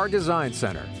 Par Design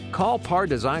Center. Call Par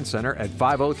Design Center at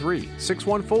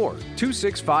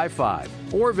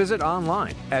 503-614-2655 or visit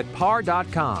online at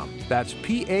par.com. That's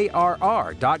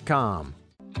PARR.com.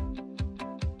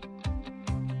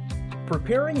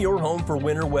 Preparing your home for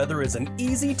winter weather is an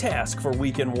easy task for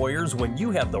weekend warriors when you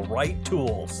have the right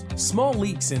tools. Small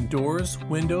leaks in doors,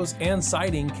 windows, and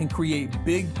siding can create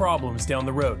big problems down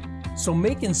the road. So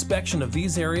make inspection of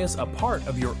these areas a part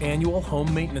of your annual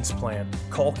home maintenance plan.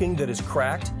 Caulking that is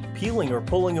cracked, peeling, or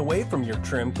pulling away from your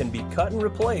trim can be cut and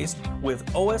replaced with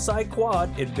OSI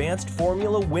Quad Advanced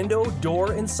Formula Window,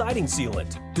 Door, and Siding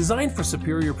Sealant. Designed for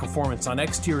superior performance on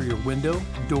exterior window,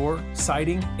 door,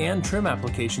 siding, and trim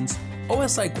applications,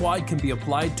 OSI Quad can be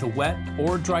applied to wet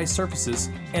or dry surfaces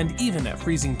and even at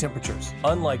freezing temperatures.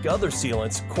 Unlike other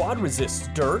sealants, Quad resists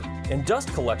dirt and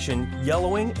dust collection,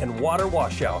 yellowing, and water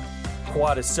washout.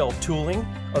 Quad is self-tooling,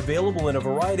 available in a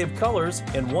variety of colors,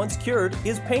 and once cured,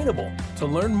 is paintable. To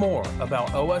learn more about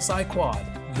OSI Quad,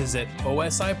 visit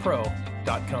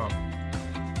osipro.com.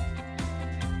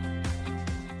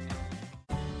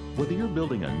 Whether you're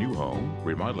building a new home,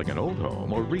 remodeling an old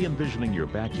home, or re-envisioning your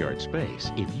backyard space,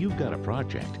 if you've got a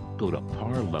project, go to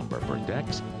Par Lumber for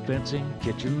decks, fencing,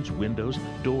 kitchens, windows,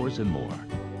 doors, and more.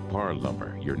 Par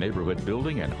Lumber, your neighborhood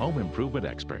building and home improvement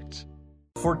experts.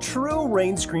 For true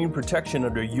rain screen protection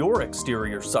under your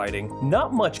exterior siding,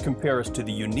 not much compares to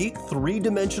the unique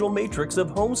three-dimensional matrix of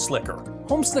Home Slicker.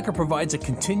 Home Slicker provides a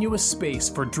continuous space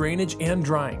for drainage and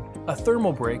drying, a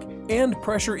thermal break, and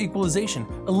pressure equalization,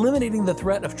 eliminating the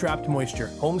threat of trapped moisture.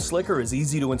 Home Slicker is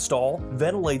easy to install,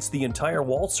 ventilates the entire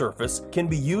wall surface, can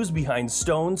be used behind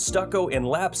stone, stucco, and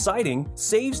lap siding,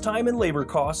 saves time and labor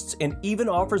costs, and even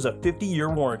offers a 50-year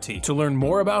warranty. To learn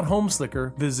more about Home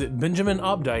Slicker, visit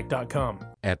BenjaminObdike.com.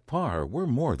 At Par, we're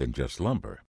more than just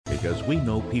lumber, because we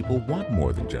know people want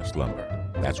more than just lumber.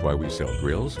 That's why we sell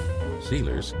grills,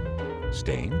 sealers,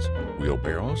 stains,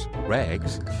 wheelbarrows,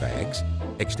 rags, bags,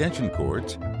 extension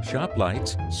cords, shop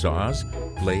lights, saws,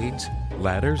 blades,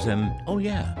 ladders, and, oh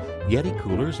yeah, Yeti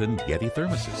coolers and Yeti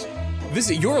thermoses.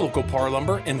 Visit your local Par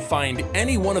Lumber and find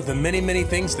any one of the many, many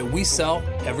things that we sell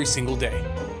every single day.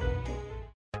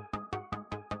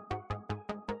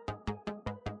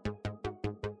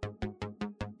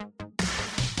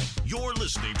 You're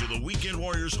listening to the Weekend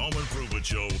Warriors Home Improvement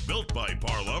Show, built by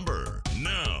Par Lumber.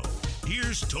 Now,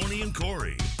 here's Tony and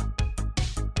Corey.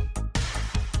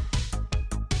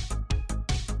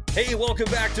 Hey, welcome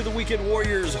back to the Weekend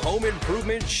Warriors Home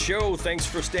Improvement Show. Thanks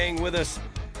for staying with us.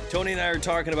 Tony and I are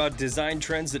talking about design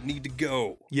trends that need to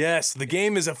go. Yes, the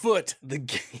game is afoot. The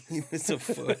game is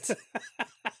afoot.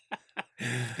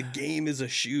 The game is a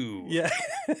shoe. Yeah.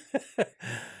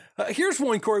 Here's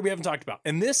one, Corey, we haven't talked about.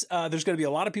 And this, there's going to be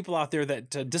a lot of people out there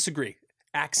that disagree.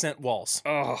 Accent walls.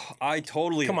 Oh, I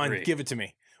totally Come agree. on, give it to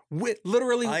me.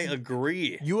 Literally, I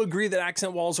agree. You agree that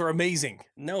accent walls are amazing.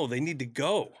 No, they need to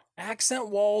go. Accent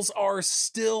walls are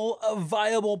still a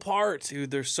viable part.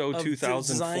 Dude, they're so of 2004.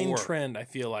 Design trend, I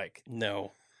feel like.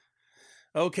 No.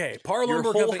 Okay, Par Your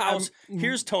Lumber whole Company. house,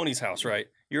 here's Tony's house, right?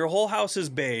 Your whole house is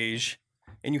beige,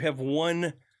 and you have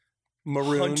one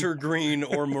maroon, hunter green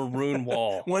or maroon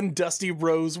wall. One dusty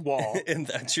rose wall. And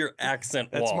that's your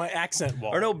accent wall. That's my accent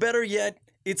wall. Or no, better yet,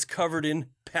 it's covered in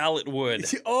pallet wood.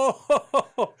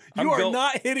 Oh, you are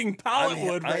not hitting pallet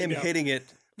wood right I am now. hitting it.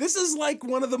 This is like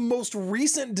one of the most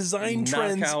recent design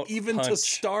trends Knockout even to punch.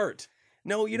 start.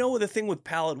 No, you know what the thing with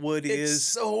pallet wood It's is?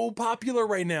 so popular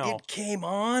right now. It came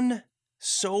on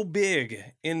so big.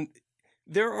 And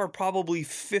there are probably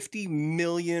 50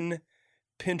 million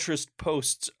Pinterest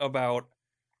posts about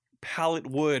pallet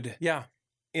wood. Yeah.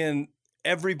 And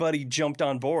everybody jumped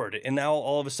on board. And now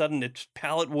all of a sudden it's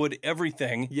pallet wood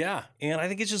everything. Yeah. And I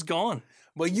think it's just gone.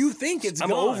 Well, you think it's I'm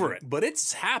gone, over it. but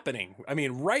it's happening. I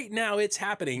mean, right now it's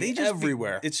happening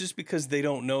everywhere. It's just because they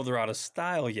don't know they're out of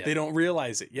style yet. They don't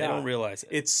realize it. Yeah. They don't realize it.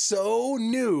 It's so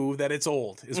new that it's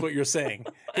old, is what you're saying.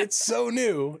 It's so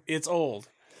new, it's old.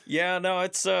 Yeah, no,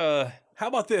 it's How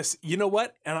about this? You know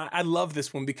what? And I love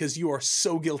this one because you are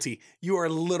so guilty. You are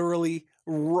literally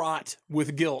wrought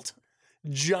with guilt.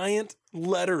 Giant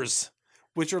letters,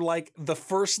 which are like the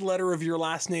first letter of your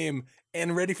last name.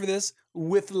 And ready for this?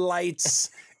 With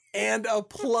lights and a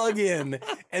plug-in.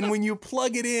 And when you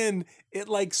plug it in, it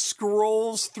like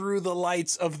scrolls through the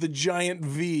lights of the giant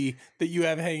V that you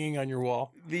have hanging on your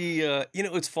wall. the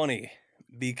it's funny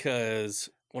because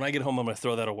when I get home, I'm going to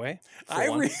throw that away. I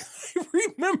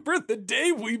remember the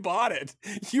day we bought it.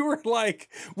 You were like,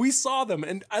 we saw them.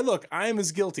 And I am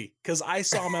as guilty because I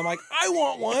saw them. I'm like, I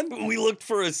want one. We looked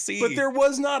for a C. But there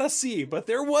was not a C, but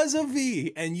there was a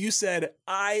V. And you said,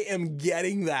 I am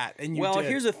getting that. And you did.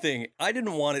 Here's the thing. I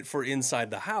didn't want it for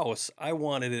inside the house. I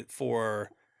wanted it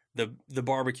for the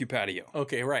barbecue patio.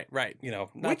 Okay, right.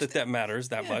 Not that matters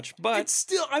that much, but it's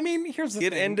still, I mean, here's the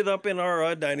thing. it ended up in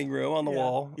our dining room on the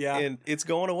wall. Yeah. And it's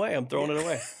going away. I'm throwing it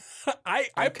away. I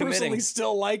committing. personally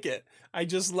still like it. I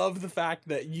just love the fact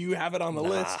that you have it on the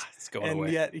list. It's going and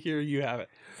away. yet here you have it.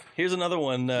 Here's another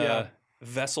one.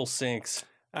 Vessel sinks.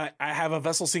 I have a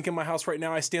vessel sink in my house right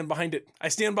now. I stand behind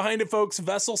it. Folks.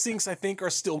 Vessel sinks, I think, are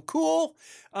still cool.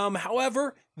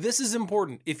 However, this is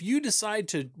important. If you decide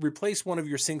to replace one of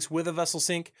your sinks with a vessel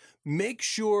sink, make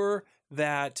sure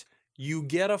that you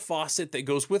get a faucet that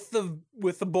goes with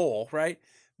the bowl, right?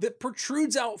 That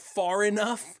protrudes out far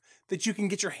enough that you can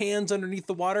get your hands underneath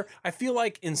the water. I feel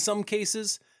like in some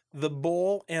cases, the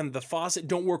bowl and the faucet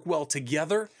don't work well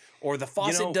together, or the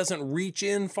faucet doesn't reach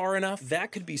in far enough.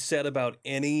 That could be said about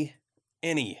any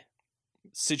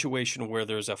situation where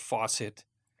there's a faucet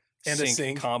and sink a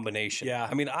sink combination. Yeah.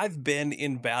 I mean, I've been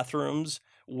in bathrooms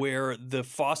where the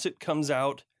faucet comes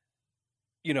out,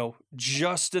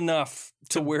 just enough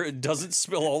to where it doesn't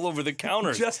spill all over the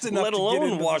counter. Just enough let to get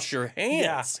alone into wash your hands.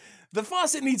 Yeah. The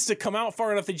faucet needs to come out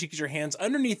far enough that you get your hands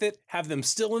underneath it, have them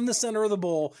still in the center of the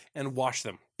bowl, and wash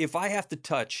them. If I have to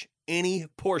touch any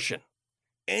portion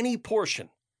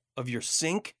of your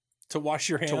sink to wash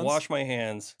your hands, to wash my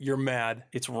hands, you're mad.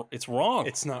 It's wrong.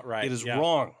 It's not right. It is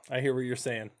wrong. I hear what you're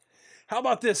saying. How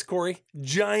about this, Corey?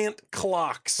 Giant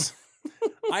clocks.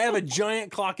 I have a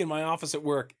giant clock in my office at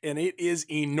work, and it is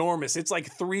enormous. It's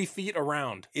like 3 feet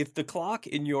around. If the clock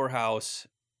in your house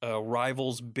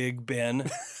rivals Big Ben,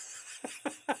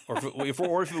 or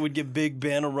if it would give Big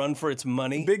Ben a run for its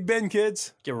money, Big Ben,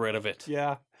 kids. get rid of it.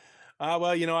 Yeah. Well,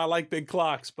 I like big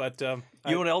clocks, but You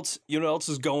know what else? You know what else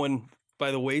is going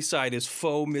by the wayside is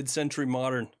faux mid-century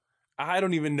modern. I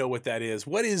don't even know what that is.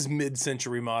 What is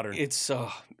mid-century modern? It's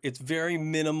very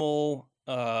minimal.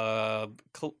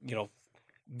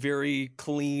 Very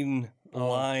clean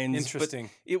lines. Interesting.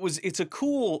 But it's a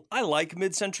cool. I like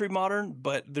mid-century modern,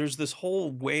 but there's this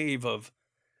whole wave of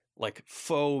like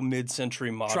faux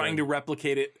mid-century modern Trying to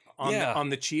replicate it on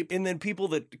the cheap. and then people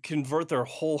that convert their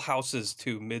whole houses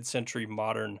to mid-century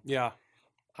modern. Yeah.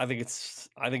 I think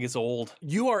it's old.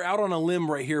 You are out on a limb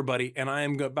right here, buddy, and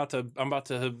I'm about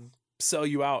to sell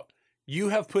you out. You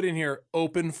have put in here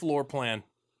open floor plan.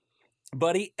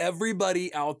 Buddy,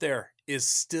 everybody out there is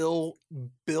still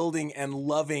building and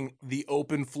loving the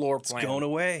open floor plan. It's going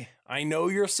away. I know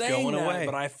you're saying going that, away.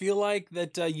 but I feel like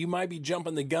that you might be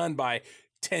jumping the gun by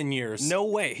 10 years. No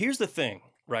way. Here's the thing,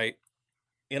 right?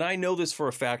 And I know this for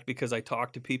a fact because I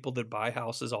talk to people that buy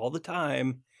houses all the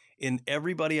time. And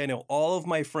everybody I know, all of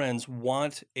my friends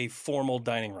want a formal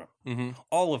dining room. Mm-hmm.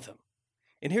 All of them.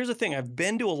 And here's the thing. I've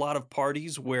been to a lot of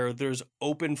parties where there's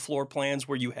open floor plans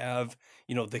where you have,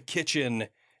 the kitchen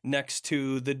next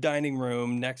to the dining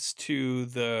room, next to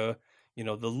the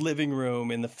living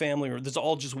room and the family room. There's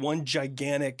all just one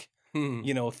gigantic,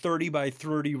 30 by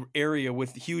 30 area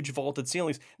with huge vaulted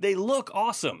ceilings. They look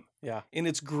awesome. Yeah. And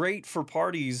it's great for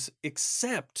parties,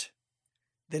 except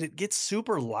that it gets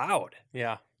super loud.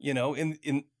 Yeah.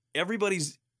 And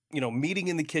everybody's, meeting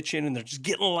in the kitchen and they're just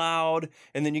getting loud.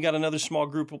 And then you got another small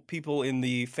group of people in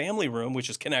the family room, which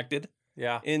is connected.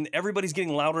 Yeah. And everybody's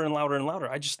getting louder and louder and louder.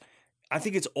 I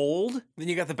think it's old. Then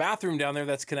you got the bathroom down there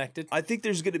that's connected. I think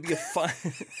there's going to be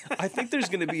I think there's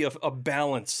going to be a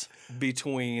balance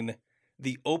between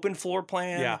the open floor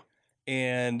plan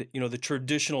and, the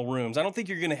traditional rooms. I don't think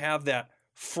you're going to have that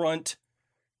front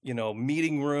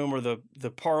meeting room or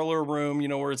the parlor room,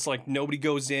 where it's like nobody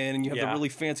goes in and you have the really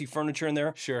fancy furniture in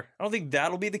there. Sure. I don't think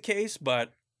that'll be the case,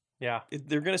 but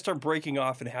they're going to start breaking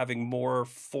off and having more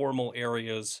formal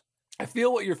areas. I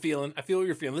feel what you're feeling.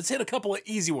 Let's hit a couple of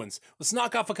easy ones. Let's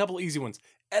knock off a couple of easy ones.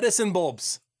 Edison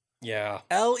bulbs. Yeah.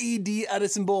 LED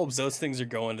Edison bulbs. Those things are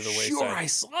going to the wayside. Sure, I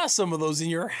saw some of those in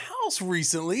your house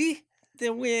recently.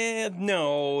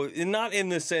 No, not in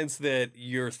the sense that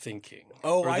you're thinking.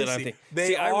 Oh, I see.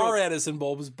 They are Edison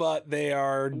bulbs, but they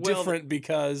are different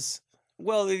because...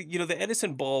 Well, the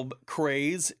Edison bulb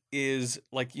craze is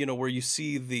like, where you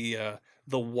see the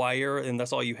wire and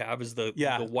that's all you have is the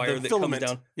wire that filament.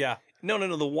 comes down. Yeah. No,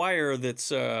 the wire that's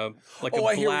like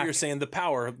I hear what you're saying. The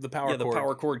power cord. The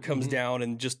power cord comes down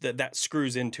and just that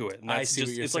screws into it. And that's I see what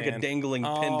you're it's saying. like a dangling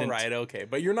pendant. Right, okay.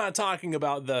 But you're not talking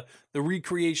about the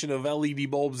recreation of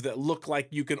LED bulbs that look like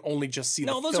you can only just see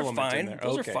the filament those are fine. in there.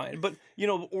 Those are fine. But,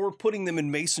 or putting them in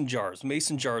mason jars.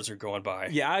 Mason jars are going by.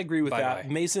 Yeah, I agree with that.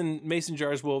 Mason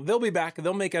jars they'll be back.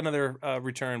 They'll make another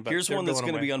return. But here's one that's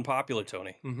going to away. be unpopular,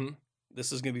 Tony. Mm-hmm.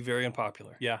 This is going to be very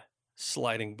unpopular. Yeah.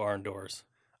 Sliding barn doors.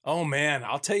 Oh man,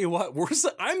 I'll tell you what.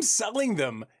 I'm selling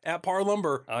them at Par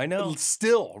Lumber. I know.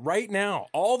 Still, right now,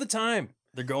 all the time.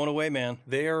 They're going away, man.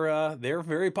 They're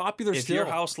very popular if still. If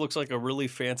your house looks like a really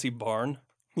fancy barn,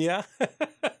 yeah,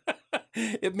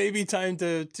 it may be time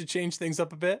to change things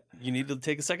up a bit. You need to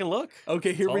take a second look.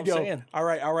 Okay, here we go. Saying. All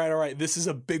right. This is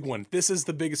a big one. This is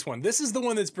the biggest one. This is the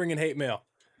one that's bringing hate mail.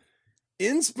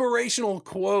 Inspirational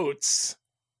quotes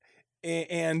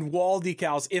and wall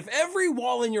decals. If every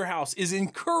wall in your house is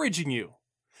encouraging you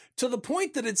to the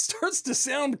point that it starts to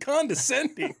sound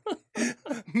condescending,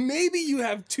 maybe you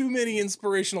have too many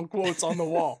inspirational quotes on the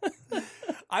wall.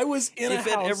 I was in a house.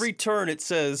 If at every turn it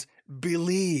says,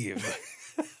 believe.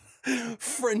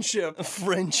 Friendship.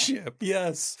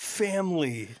 Yes.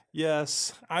 Family.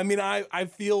 Yes. I mean, I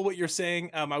feel what you're saying.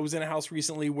 I was in a house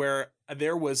recently where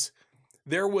there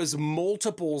was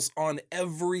multiples on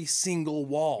every single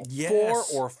wall. Yes.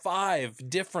 4 or 5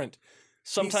 different.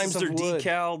 Sometimes they're wood.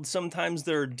 decaled. Sometimes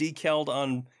they're decaled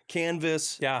on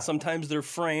canvas. Yeah. Sometimes they're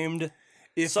framed.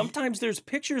 Sometimes there's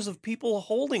pictures of people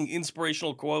holding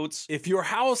inspirational quotes. If your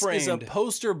house is a framed.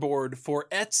 poster board for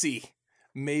Etsy,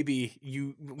 maybe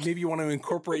you want to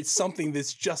incorporate something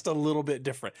that's just a little bit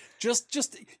different. Just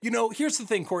here's the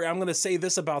thing, Corey. I'm going to say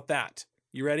this about that.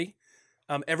 You ready?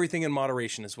 Everything in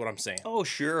moderation is what I'm saying. Oh,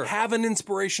 sure. Have an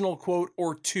inspirational quote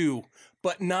or 2,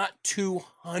 but not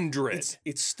 200.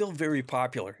 It's still very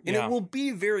popular. And it will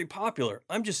be very popular.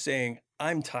 I'm just saying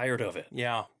I'm tired of it.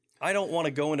 Yeah. I don't want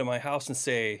to go into my house and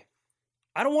say,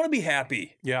 I don't want to be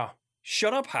happy. Yeah.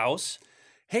 Shut up, house.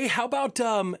 Hey, how about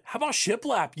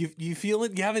shiplap? You feel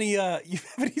it? You have any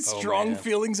strong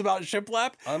feelings about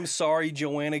shiplap? I'm sorry,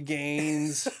 Joanna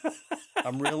Gaines.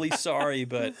 I'm really sorry,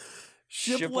 but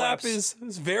shiplap is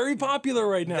very popular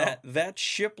right now. That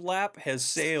shiplap has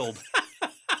sailed.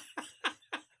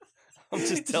 I'm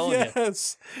just telling you.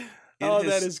 Yes.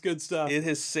 That is good stuff. It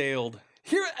has sailed.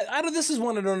 Here, this is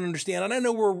one I don't understand, and I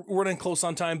know we're running close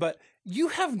on time, but you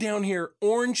have down here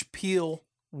orange peel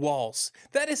walls.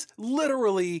 That is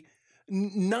literally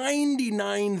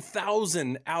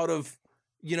 99,000 out of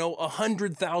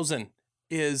 100,000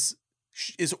 is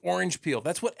orange peel.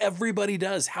 That's what everybody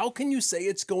does. How can you say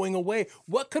it's going away?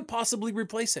 What could possibly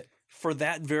replace it? For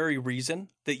that very reason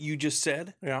that you just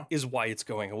said, is why it's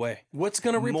going away. What's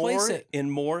going to replace it?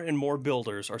 And more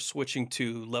builders are switching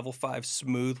to level 5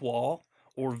 smooth wall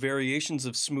or variations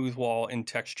of smooth wall in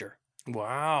texture.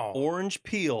 Wow. Orange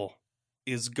peel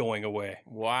is going away.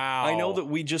 Wow. I know that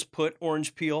we just put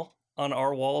orange peel on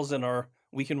our walls in our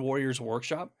Weekend Warriors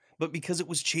workshop, but because it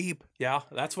was cheap. Yeah,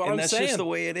 that's what I'm saying. And that's just the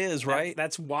way it is, right?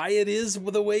 That's why it is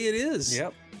the way it is.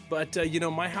 Yep. But,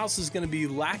 my house is going to be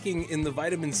lacking in the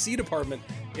vitamin C department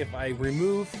if I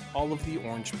remove all of the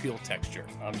orange peel texture.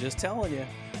 I'm just telling you,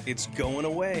 it's going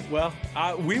away. Well,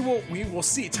 we will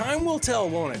see. Time will tell,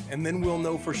 won't it? And then we'll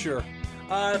know for sure.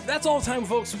 That's all the time,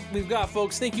 folks. We've got,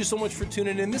 folks. Thank you so much for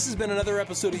tuning in. This has been another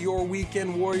episode of Your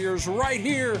Weekend Warriors right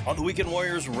here on the Weekend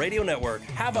Warriors Radio Network.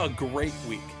 Have a great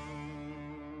week.